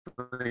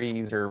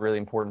trees are really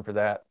important for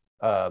that.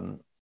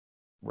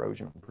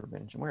 Erosion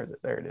prevention. Where is it?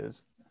 There it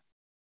is.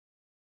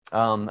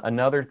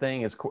 Another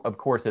thing is, of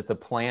course, it's a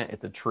plant,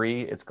 it's a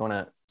tree. It's going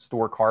to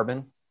store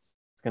carbon.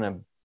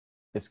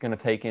 It's going to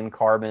take in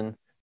carbon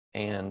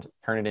and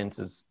turn it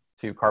into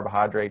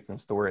carbohydrates and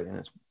store it in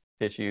its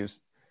tissues.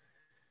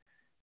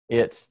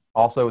 It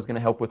also is going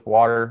to help with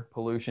water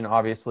pollution,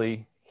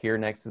 obviously, here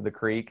next to the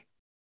creek.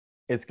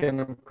 It's going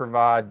to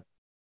provide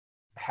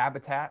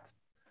habitat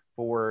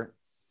for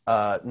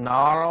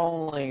not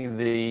only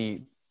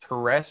the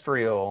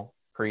terrestrial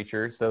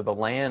creatures, so the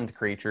land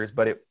creatures,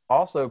 but it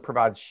also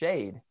provides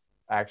shade,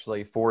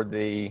 actually, for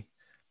the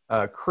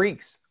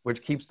creeks,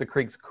 which keeps the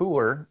creeks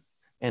cooler,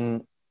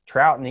 and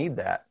trout need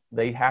that.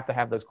 They have to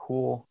have those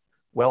cool,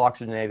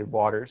 well-oxygenated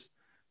waters.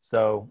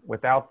 So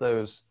without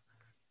those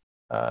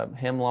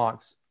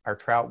hemlocks, our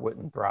trout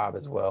wouldn't thrive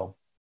as well.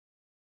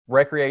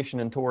 Recreation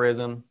and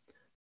tourism,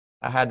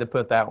 I had to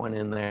put that one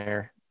in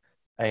there.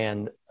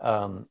 And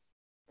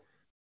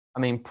I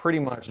mean, pretty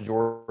much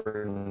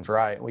Jordan's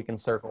right. We can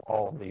circle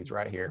all of these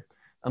right here.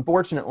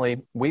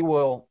 Unfortunately,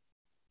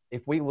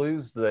 if we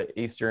lose the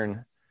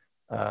eastern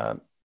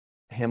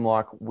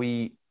hemlock,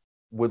 we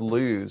would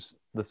lose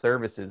the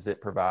services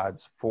it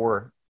provides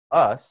for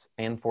us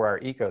and for our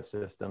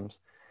ecosystems.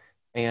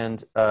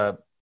 And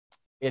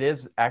it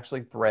is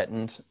actually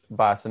threatened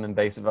by some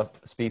invasive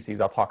species.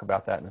 I'll talk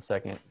about that in a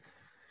second.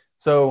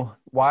 So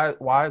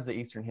why is the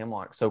eastern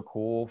hemlock so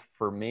cool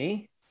for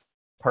me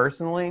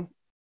personally?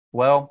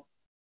 Well,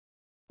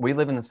 we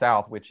live in the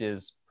South, which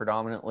is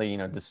predominantly,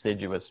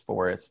 deciduous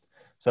forest.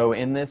 So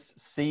in this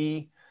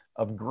sea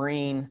of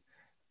green,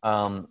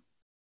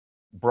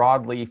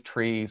 broadleaf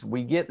trees,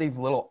 we get these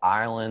little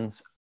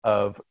islands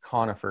of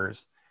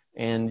conifers,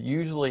 and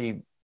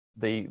usually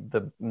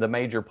the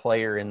major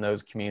player in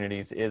those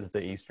communities is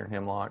the eastern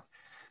hemlock.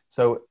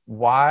 So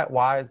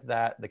why is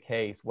that the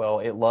case? Well,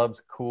 it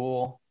loves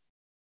cool,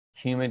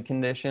 humid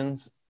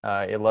conditions.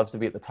 It loves to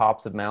be at the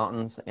tops of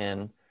mountains,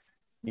 and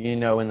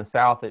in the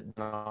South, it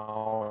doesn't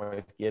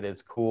always get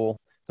as cool.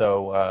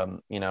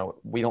 So, you know,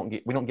 we don't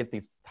get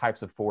these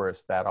types of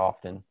forests that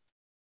often.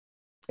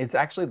 It's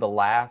actually the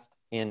last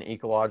in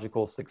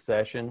ecological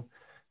succession.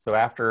 So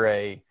after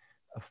a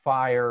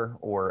fire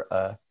or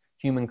a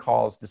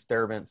human-caused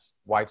disturbance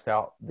wipes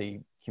out the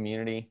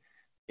community,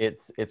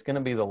 it's going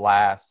to be the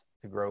last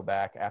to grow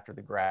back after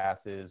the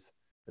grasses,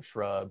 the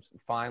shrubs.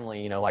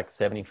 Finally, you know, like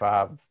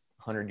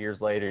 7,500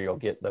 years later, you'll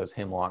get those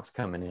hemlocks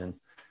coming in.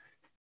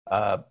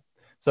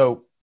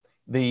 So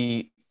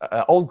the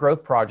Old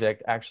Growth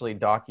Project actually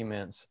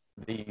documents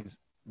these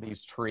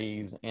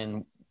trees,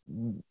 and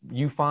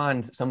you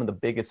find some of the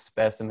biggest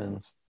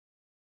specimens.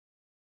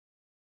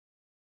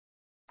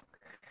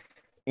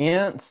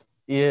 INTS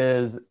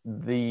is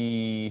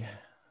the,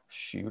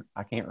 shoot,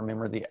 I can't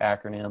remember the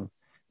acronym.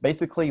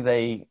 Basically,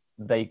 they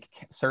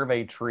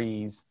survey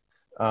trees.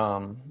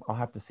 I'll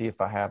have to see if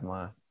I have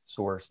my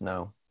source.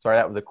 No, sorry,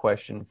 that was a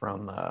question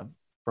from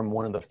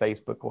one of the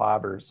Facebook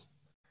livers.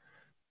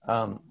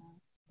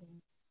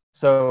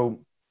 So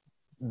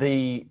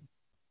the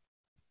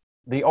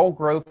Old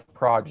Growth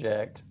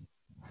Project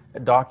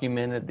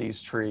documented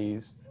these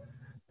trees,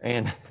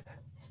 and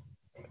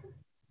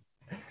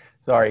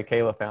sorry,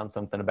 Kayla found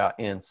something about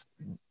INTS,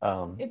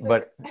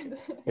 but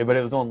it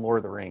was on Lord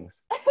of the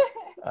Rings.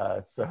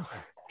 So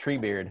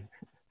Treebeard,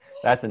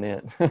 that's an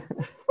INT.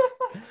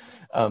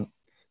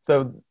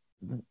 So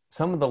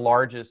some of the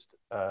largest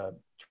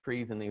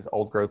trees in these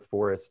old growth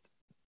forests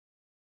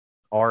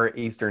are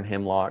eastern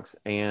hemlocks,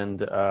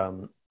 and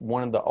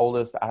one of the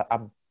oldest,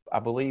 I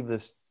believe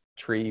this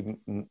tree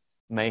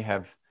may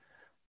have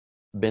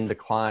been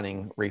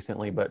declining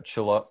recently, but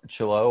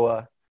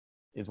Chiloa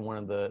is one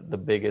of the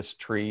biggest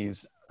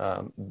trees,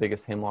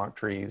 biggest hemlock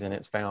trees, and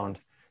it's found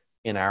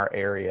in our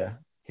area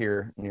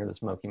here near the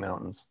Smoky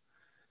Mountains.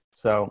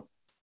 So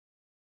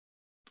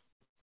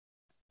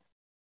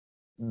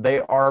they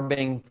are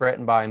being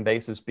threatened by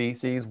invasive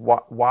species.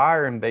 Why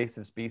are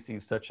invasive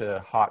species such a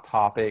hot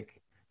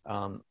topic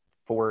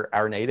for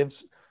our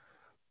natives?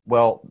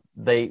 Well,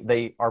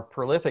 they are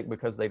prolific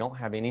because they don't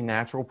have any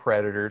natural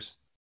predators.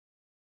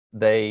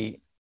 They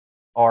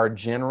are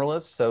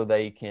generalists, so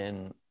they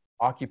can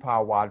occupy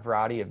a wide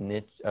variety of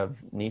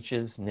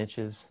niches.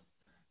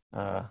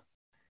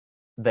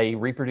 They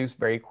reproduce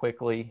very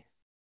quickly,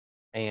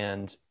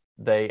 and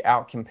they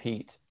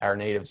outcompete our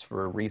natives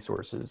for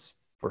resources,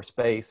 for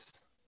space,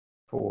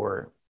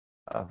 for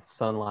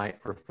sunlight,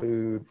 for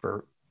food,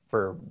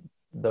 for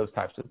those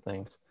types of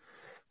things.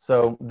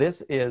 So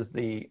this is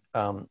the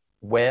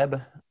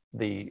web,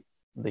 the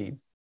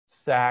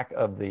sac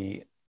of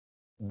the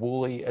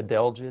woolly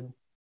adelgid,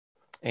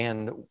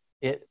 and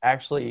it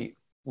actually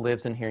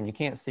lives in here, and you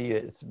can't see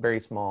it, it's very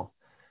small.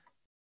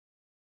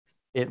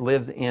 It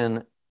lives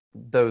in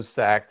those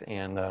sacs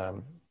and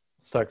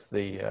sucks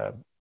the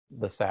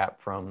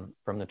sap from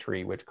the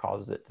tree, which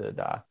causes it to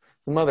die.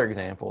 Some other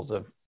examples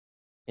of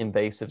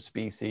invasive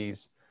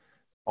species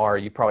are,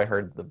 you probably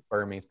heard the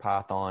Burmese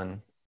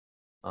python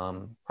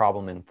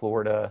problem in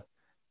Florida.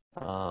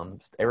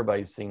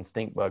 Everybody's seen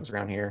stink bugs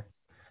around here.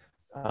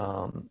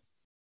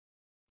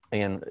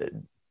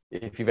 And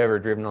if you've ever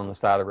driven on the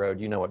side of the road,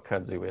 you know what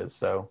kudzu is.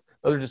 So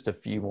those are just a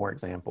few more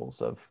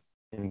examples of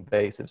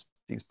invasive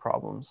species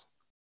problems.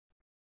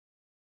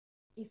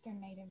 Eastern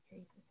Native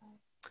Tree Society.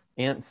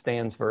 INT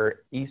stands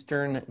for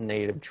Eastern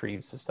Native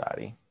Trees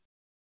Society.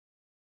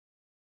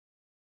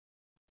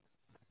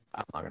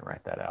 I'm not going to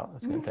write that out.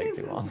 It's going to take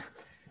too long.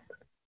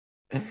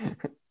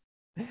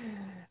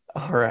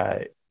 All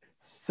right.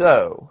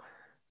 So,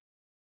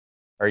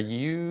 are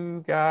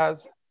you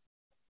guys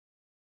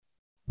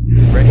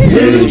ready?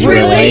 Who's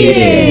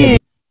related?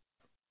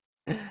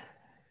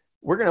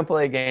 We're going to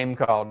play a game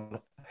called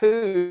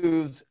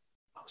Who's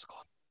Most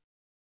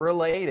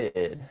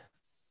Related.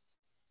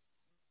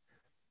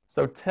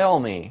 So tell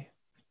me,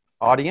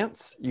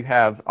 audience, you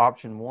have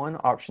option 1,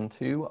 option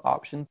 2,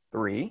 option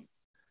 3.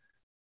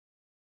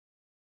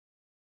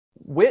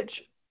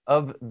 Which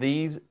of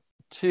these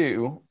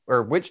two,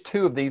 or which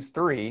two of these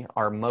 3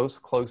 are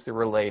most closely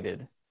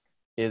related?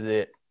 Is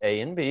it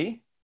A and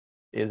B?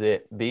 Is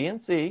it B and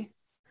C?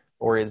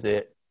 Or is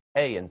it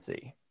A and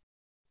C?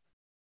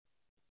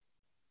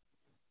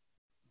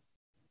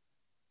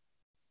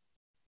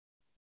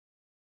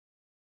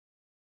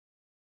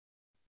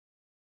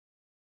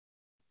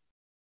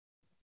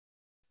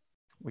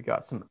 We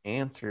got some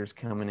answers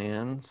coming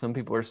in. Some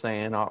people are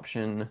saying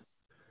option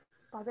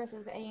Barbara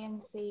says A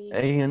and C.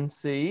 A and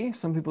C.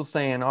 Some people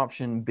saying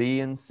option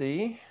B and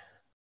C.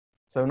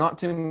 So not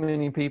too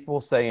many people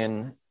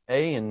saying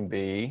A and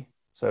B.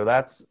 So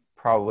that's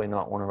probably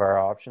not one of our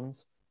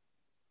options.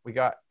 We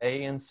got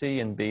A and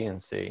C and B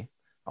and C.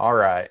 All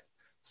right.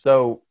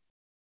 So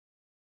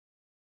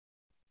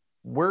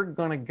we're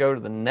going to go to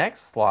the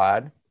next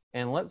slide,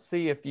 and let's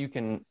see if you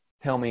can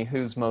tell me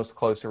who's most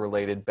closely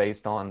related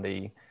based on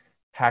the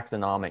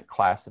taxonomic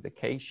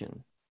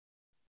classification.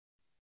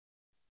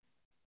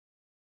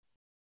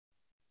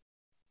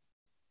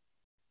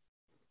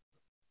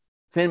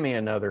 Send me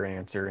another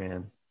answer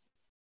in.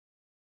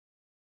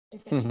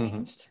 If it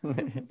changed.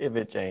 If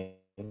it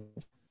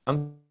changed.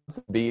 I'm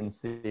B and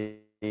C.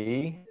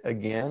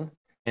 again.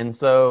 And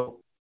so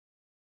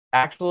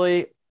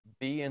actually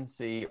B and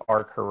C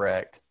are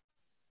correct.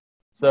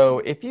 So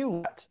if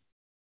you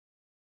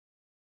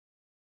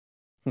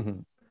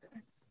oh,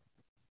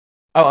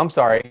 I'm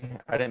sorry.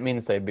 I didn't mean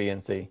to say B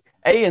and C.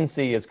 A and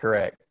C is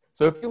correct.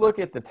 So if you look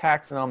at the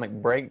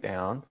taxonomic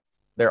breakdown,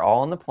 they're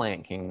all in the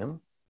plant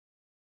kingdom.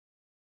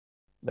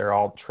 They're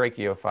all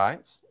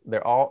tracheophytes. They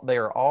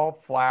are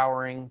all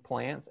flowering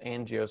plants,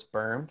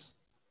 angiosperms.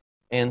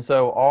 And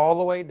so all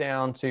the way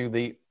down to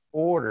the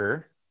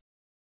order,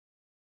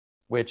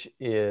 which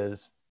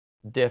is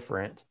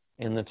different.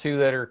 And the two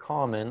that are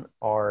common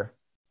are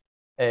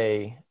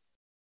A,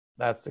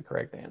 that's the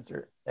correct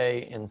answer,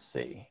 A and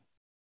C.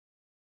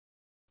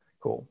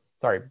 Cool.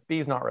 Sorry, B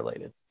is not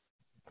related.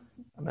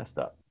 I messed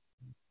up.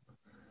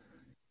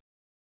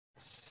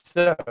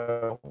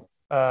 So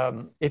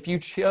if you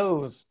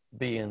chose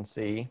B and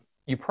C,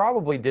 you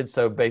probably did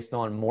so based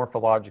on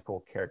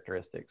morphological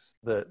characteristics,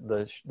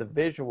 the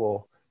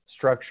visual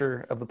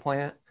structure of the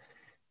plant.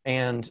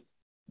 And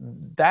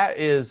that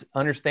is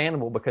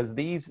understandable because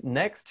these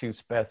next two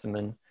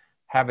specimens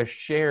have a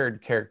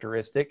shared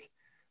characteristic.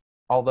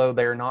 Although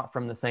they're not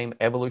from the same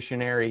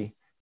evolutionary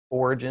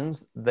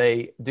origins,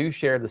 they do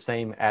share the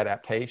same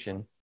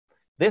adaptation.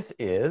 This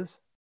is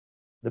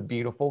the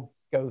beautiful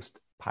ghost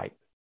pipe.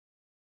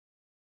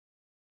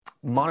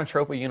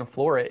 Monotropa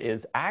uniflora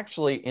is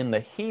actually in the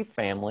heath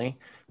family,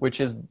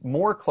 which is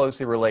more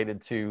closely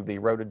related to the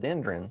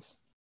rhododendrons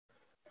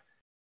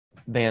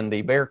than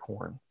the bear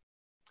corn.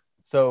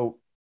 So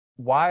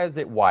why is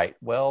it white?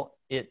 Well,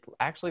 it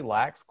actually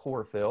lacks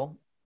chlorophyll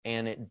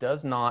and it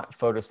does not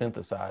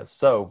photosynthesize.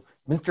 So,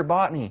 Mr.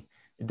 Botany,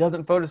 it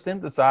doesn't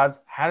photosynthesize.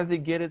 How does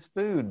it get its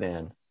food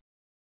then?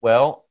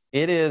 Well,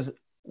 it is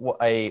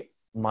a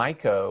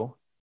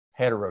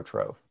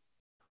myco-heterotroph.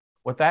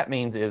 What that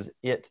means is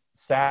it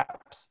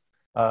saps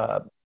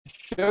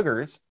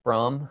sugars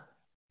from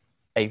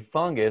a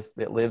fungus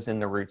that lives in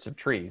the roots of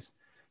trees.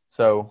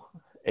 So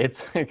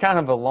it's kind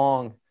of a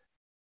long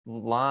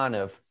line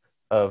of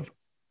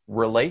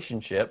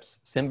relationships,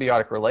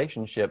 symbiotic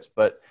relationships.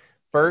 But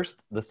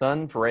first, the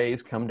sun's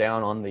rays come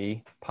down on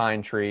the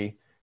pine tree,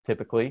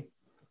 typically.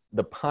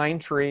 The pine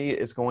tree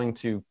is going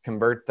to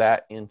convert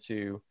that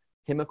into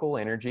chemical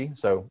energy,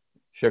 so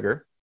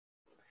sugar.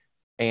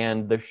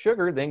 And the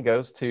sugar then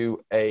goes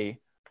to a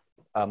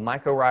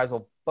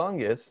mycorrhizal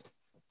fungus,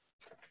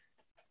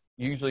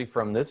 usually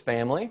from this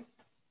family.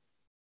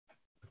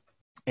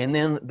 And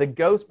then the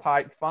ghost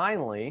pipe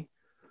finally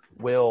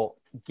will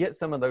get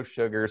some of those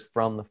sugars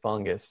from the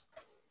fungus.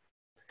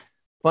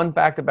 Fun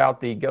fact about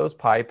the ghost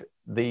pipe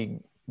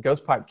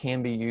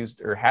can be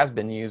used or has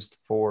been used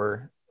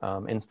for,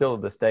 and still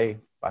to this day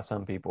by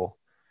some people,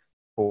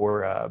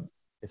 for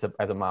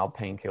as a mild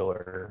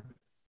painkiller.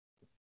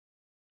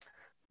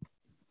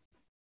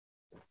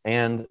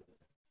 And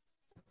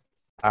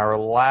our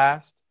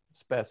last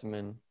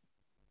specimen,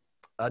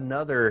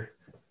 another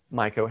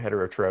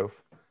myco-heterotroph,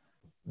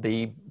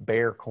 the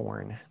bear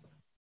corn.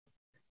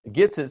 It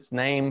gets its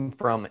name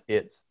from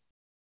its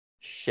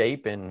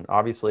shape, and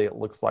obviously it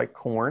looks like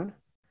corn.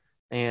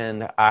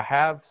 And I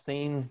have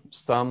seen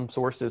some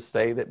sources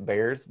say that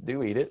bears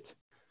do eat it.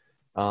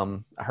 I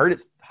heard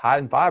it's high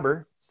in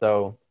fiber,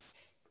 so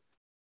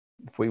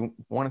if we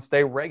want to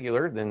stay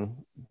regular, then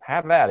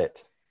have at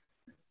it.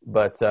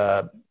 But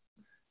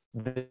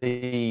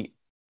the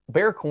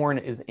bear corn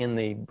is in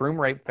the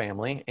broomrape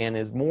family and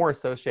is more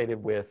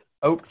associated with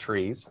oak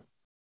trees.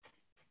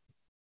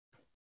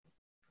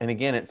 And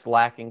again, it's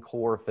lacking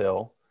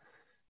chlorophyll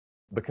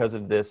because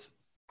of this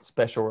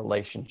special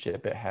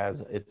relationship it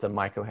has. It's a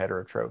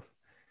myco-heterotroph.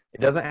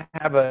 It doesn't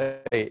have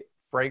a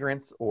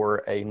fragrance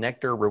or a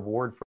nectar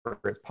reward for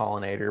its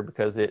pollinator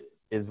because it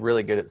is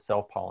really good at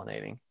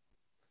self-pollinating.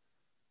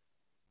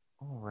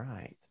 All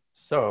right.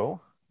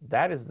 So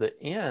that is the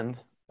end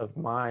of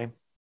my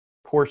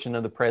portion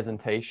of the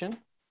presentation.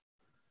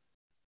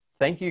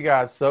 Thank you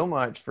guys so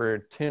much for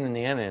tuning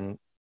in and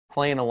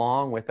playing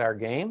along with our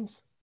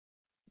games.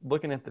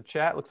 Looking at the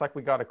chat, looks like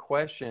we got a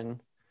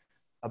question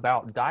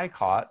about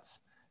dicots,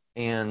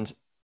 and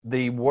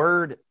the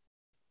word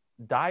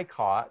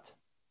dicot,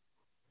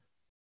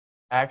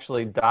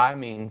 actually di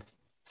means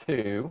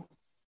two,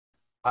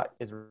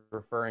 is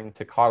referring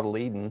to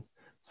cotyledon.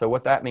 So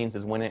what that means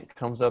is when it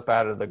comes up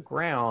out of the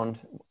ground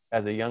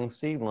as a young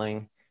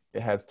seedling,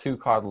 it has two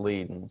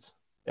cotyledons.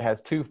 It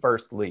has two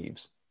first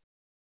leaves.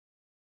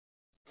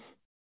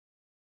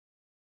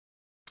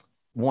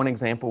 One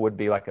example would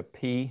be like a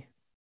pea.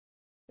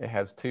 It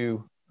has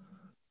two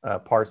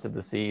parts of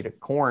the seed. A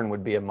corn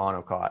would be a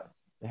monocot.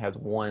 It has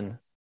one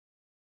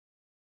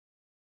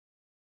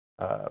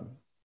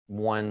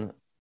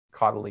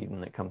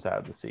cotyledon that comes out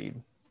of the seed.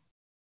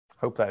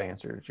 Hope that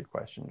answers your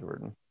question,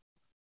 Jordan.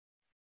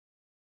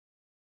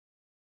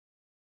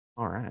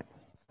 All right.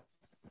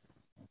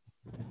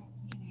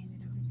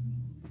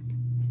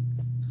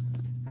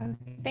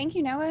 Thank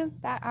you, Noah.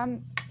 That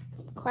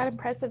quite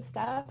impressive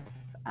stuff.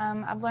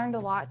 I've learned a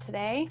lot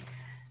today.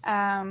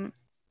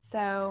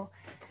 So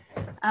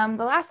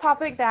The last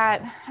topic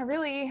that I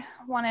really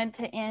wanted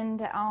to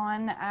end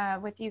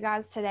on with you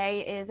guys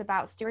today is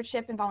about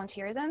stewardship and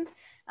volunteerism.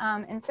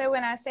 And so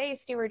when I say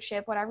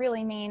stewardship, what I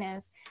really mean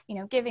is,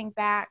 giving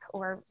back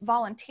or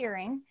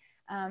volunteering.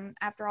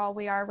 After all,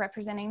 we are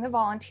representing the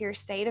volunteer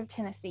state of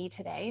Tennessee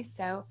today,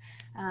 so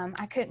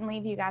I couldn't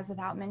leave you guys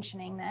without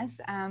mentioning this.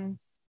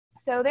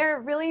 So there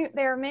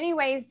are many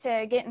ways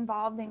to get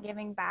involved in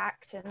giving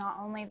back to not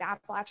only the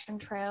Appalachian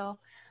Trail,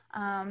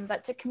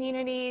 but to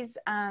communities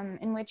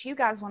in which you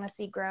guys want to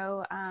see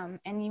grow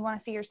and you want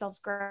to see yourselves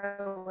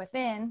grow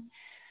within.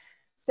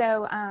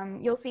 So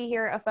you'll see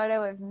here a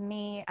photo of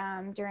me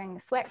during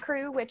Sweat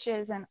Crew, which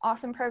is an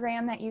awesome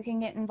program that you can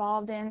get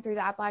involved in through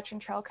the Appalachian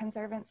Trail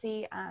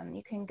Conservancy.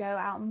 You can go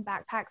out and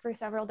backpack for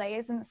several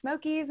days in the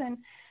Smokies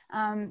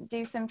and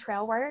do some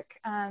trail work.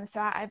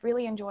 So I've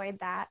really enjoyed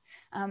that.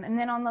 And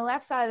then on the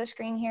left side of the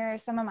screen here are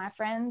some of my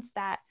friends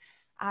that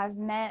I've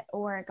met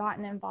or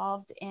gotten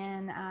involved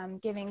in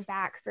giving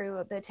back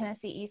through the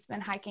Tennessee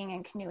Eastman Hiking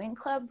and Canoeing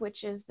Club,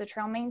 which is the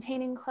trail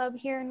maintaining club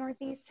here in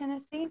Northeast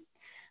Tennessee.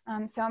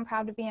 So I'm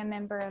proud to be a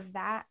member of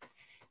that.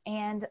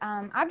 And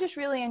I've just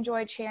really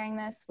enjoyed sharing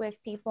this with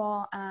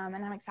people, and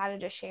I'm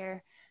excited to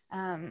share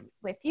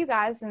with you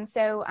guys. And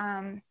so,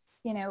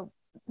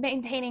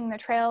 maintaining the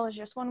trail is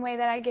just one way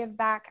that I give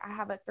back. I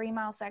have a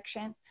 3-mile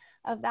section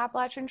of the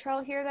Appalachian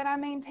Trail here that I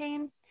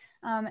maintain.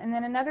 And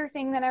then another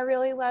thing that I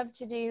really love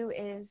to do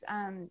is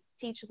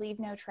teach Leave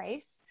No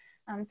Trace.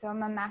 So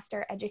I'm a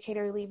master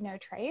educator, Leave No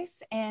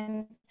Trace,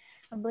 and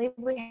I believe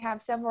we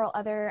have several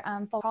other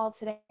folk called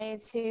today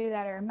too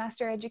that are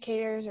master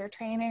educators or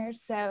trainers.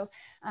 So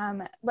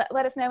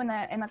let us know in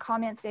the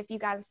comments if you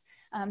guys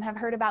have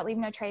heard about Leave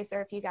No Trace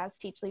or if you guys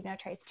teach Leave No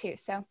Trace too.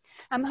 So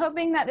I'm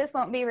hoping that this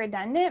won't be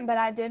redundant, but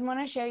I did want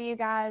to show you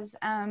guys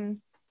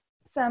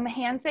some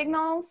hand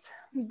signals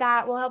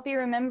that will help you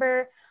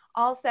remember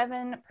all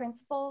 7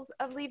 principles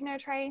of Leave No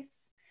Trace.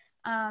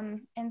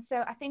 And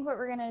so I think what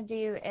we're going to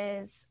do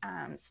is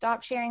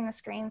stop sharing the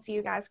screen so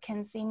you guys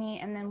can see me,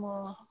 and then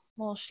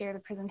we'll share the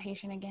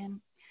presentation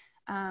again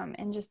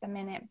in just a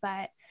minute,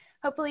 but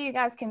hopefully you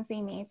guys can see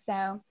me.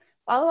 So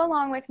follow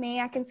along with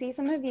me. I can see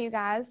some of you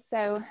guys,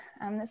 so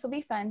this will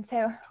be fun.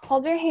 So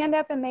hold your hand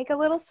up and make a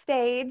little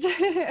stage.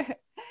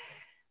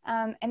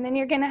 And then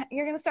you're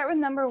gonna start with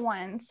number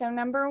 1. So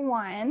number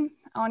 1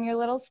 on your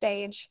little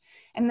stage,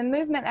 and the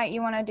movement that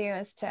you want to do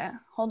is to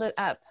hold it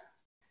up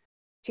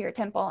to your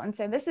temple. And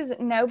so this is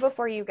know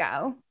before you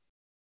go.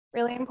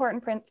 Really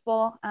important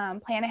principle.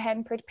 Plan ahead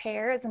and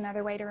prepare is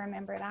another way to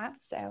remember that.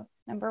 So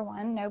number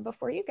 1, know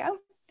before you go.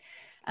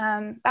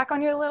 Back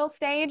on your little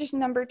stage,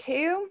 number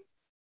 2,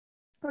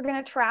 we're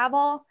going to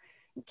travel,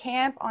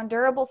 camp on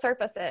durable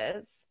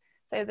surfaces.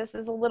 So this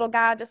is a little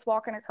guy just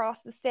walking across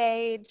the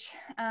stage.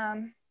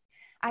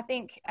 I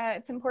think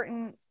it's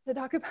important to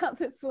talk about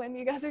this one.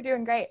 You guys are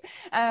doing great.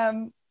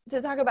 To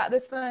talk about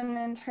this one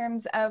in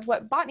terms of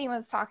what Botany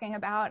was talking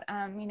about.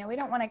 We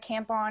don't want to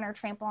camp on or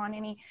trample on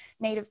any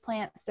native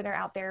plants that are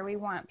out there. We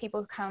want people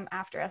who come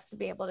after us to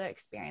be able to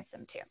experience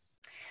them too.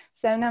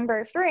 So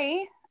number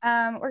 3,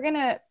 we're going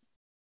to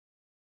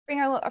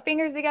bring our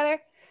fingers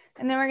together,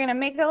 and then we're going to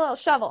make a little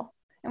shovel,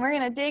 and we're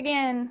going to dig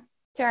in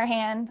to our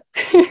hand.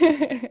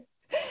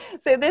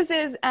 So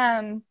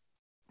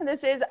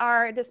this is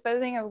our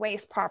disposing of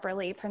waste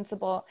properly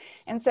principle.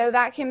 And so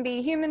that can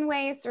be human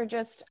waste or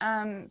just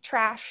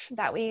trash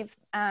that we've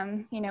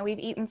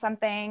eaten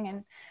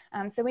something.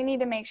 And so we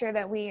need to make sure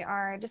that we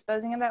are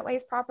disposing of that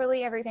waste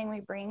properly. Everything we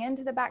bring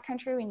into the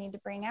backcountry, we need to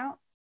bring out.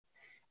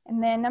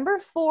 And then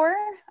number 4,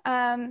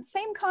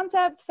 same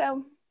concept.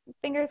 So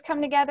fingers come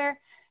together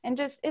and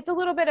it's a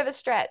little bit of a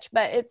stretch,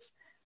 but it's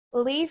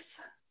leaf.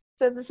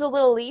 So this is a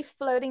little leaf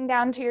floating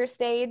down to your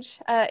stage.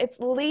 It's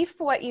leaf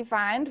what you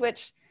find,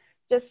 which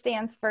just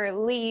stands for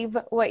leave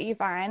what you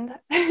find.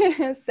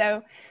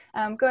 So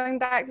going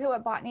back to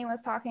what Botany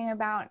was talking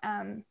about,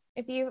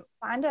 if you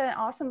find an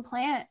awesome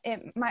plant,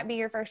 it might be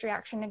your first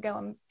reaction to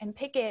go and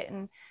pick it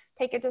and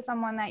take it to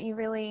someone that you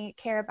really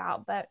care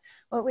about. But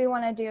what we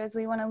want to do is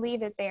we want to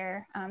leave it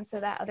there so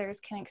that others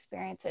can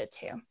experience it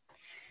too.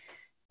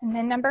 And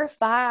then number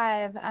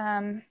 5,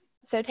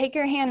 so take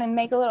your hand and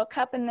make a little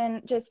cup and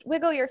then just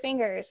wiggle your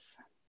fingers.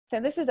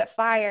 So this is a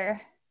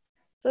fire.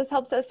 So this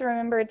helps us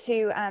remember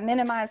to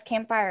minimize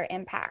campfire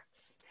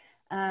impacts.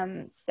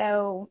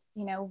 So,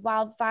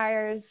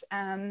 wildfires,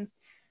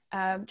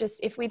 just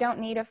if we don't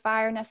need a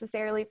fire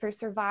necessarily for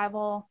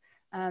survival,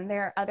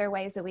 there are other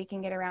ways that we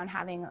can get around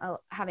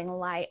having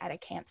light at a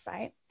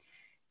campsite.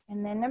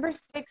 And then number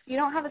 6, you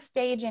don't have a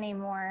stage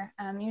anymore.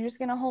 You're just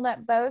gonna hold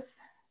up both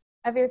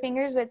of your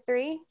fingers with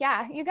 3.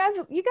 Yeah, you guys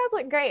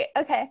look great.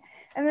 Okay,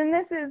 and then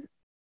this is,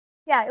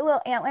 a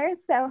little antlers.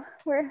 So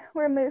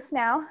we're moose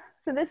now.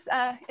 So this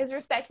is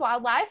respect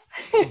wildlife.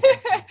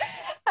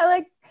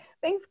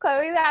 Thanks,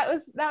 Chloe. That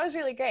was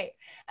really great.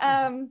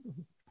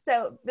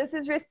 So this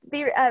is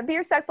be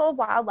respectful of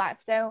wildlife.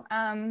 So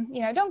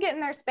don't get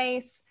in their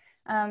space.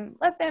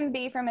 Let them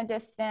be from a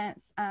distance.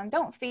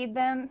 Don't feed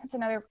them. It's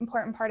another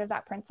important part of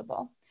that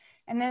principle.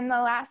 And then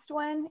the last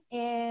one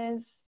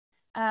is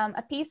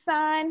a peace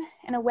sign,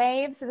 and a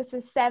wave. So this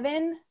is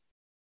 7.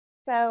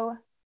 So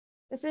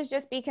this is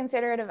just be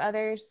considerate of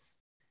others.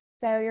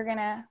 So you're going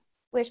to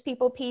wish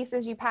people peace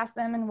as you pass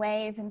them and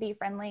wave and be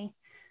friendly.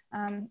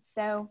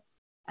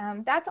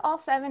 That's all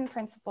 7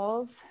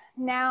 principles.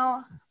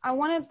 Now, I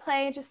want to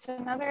play just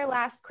another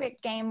last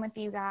quick game with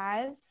you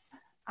guys.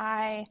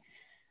 I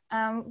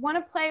want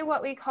to play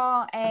what we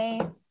call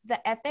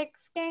the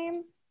ethics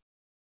game,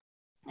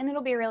 and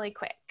it'll be really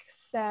quick.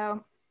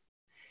 So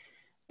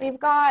we've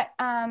got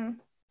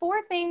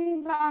 4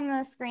 things on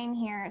the screen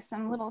here,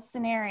 some little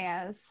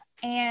scenarios,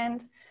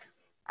 and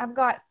I've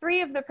got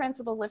 3 of the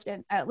principles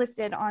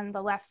listed on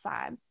the left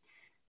side.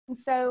 And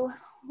so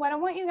what I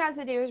want you guys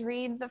to do is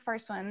read the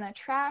first one, the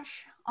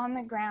trash on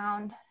the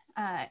ground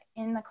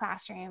in the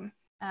classroom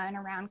and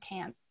around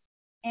camp.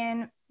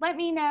 And let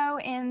me know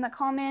in the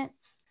comments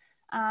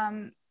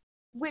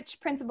which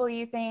principle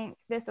you think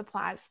this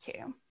applies to.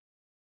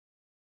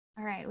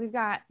 All right, we've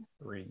got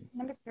 3.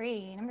 Number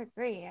three.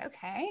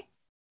 Okay.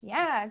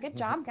 Yeah, good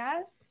job,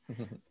 guys.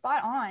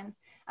 Spot on.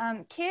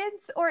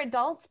 Kids or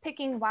adults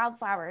picking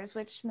wildflowers,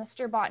 which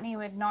Mr. Botany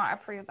would not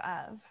approve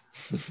of.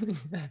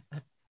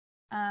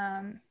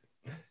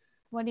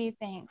 What do you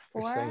think?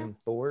 4? You're saying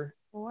 4?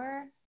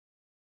 4?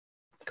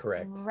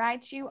 Correct.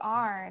 Right, you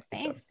are.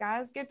 Thanks,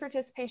 guys. Good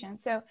participation.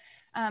 So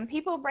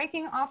people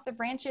breaking off the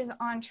branches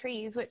on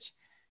trees, which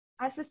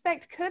I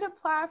suspect could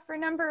apply for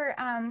number,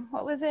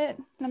 what was it?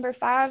 Number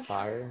 5?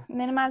 Fire.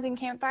 Minimizing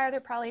campfire.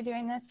 They're probably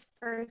doing this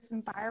for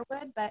some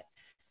firewood, but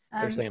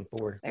They're saying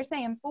 4. They're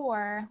saying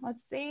 4.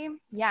 Let's see.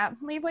 Yeah,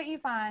 leave what you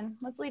find.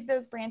 Let's leave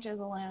those branches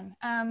alone.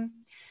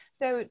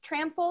 So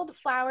trampled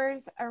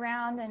flowers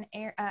around an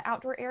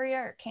outdoor area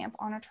or camp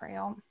on a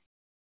trail.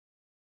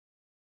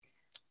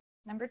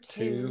 Number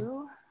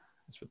 2.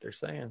 That's what they're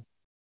saying.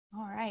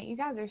 All right, you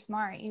guys are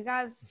smart. You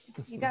guys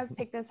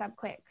picked this up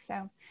quick.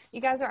 So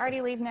you guys are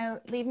already leave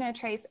no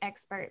trace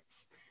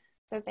experts.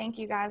 So thank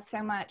you guys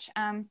so much.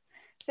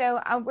 So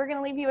we're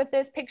gonna leave you with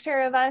this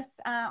picture of us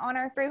on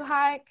our through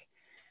hike.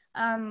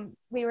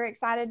 We were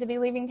excited to be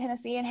leaving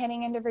Tennessee and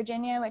heading into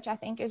Virginia, which I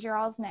think is your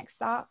all's next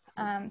stop.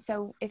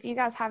 So if you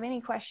guys have any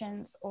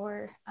questions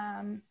or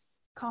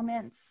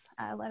comments,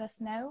 let us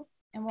know,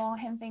 and we'll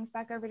hand things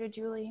back over to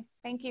Julie.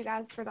 Thank you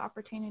guys for the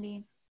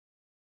opportunity.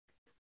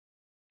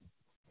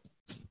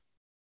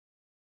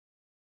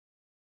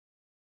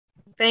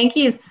 Thank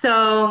you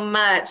so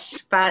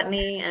much,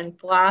 Botany and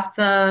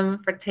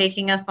Blossom, for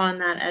taking us on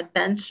that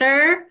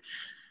adventure.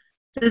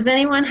 Does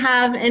anyone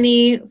have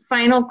any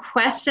final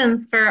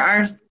questions for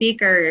our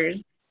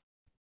speakers?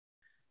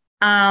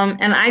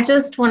 And I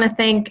just want to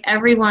thank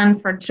everyone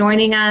for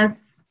joining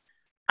us.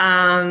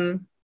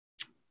 Thank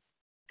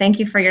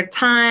you for your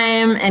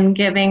time and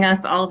giving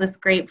us all this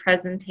great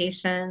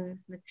presentation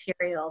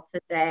material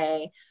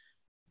today.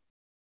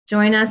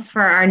 Join us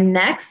for our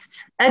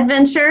next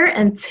adventure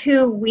in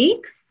 2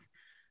 weeks,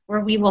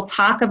 where we will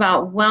talk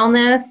about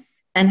wellness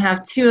and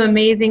have 2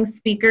 amazing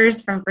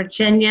speakers from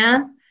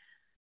Virginia.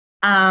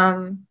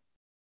 I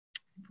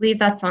believe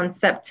that's on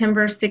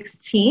September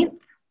 16th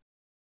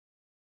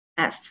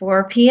at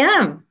 4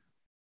 p.m.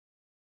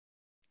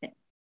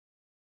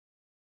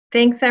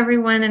 Thanks,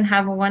 everyone, and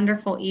have a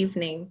wonderful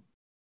evening.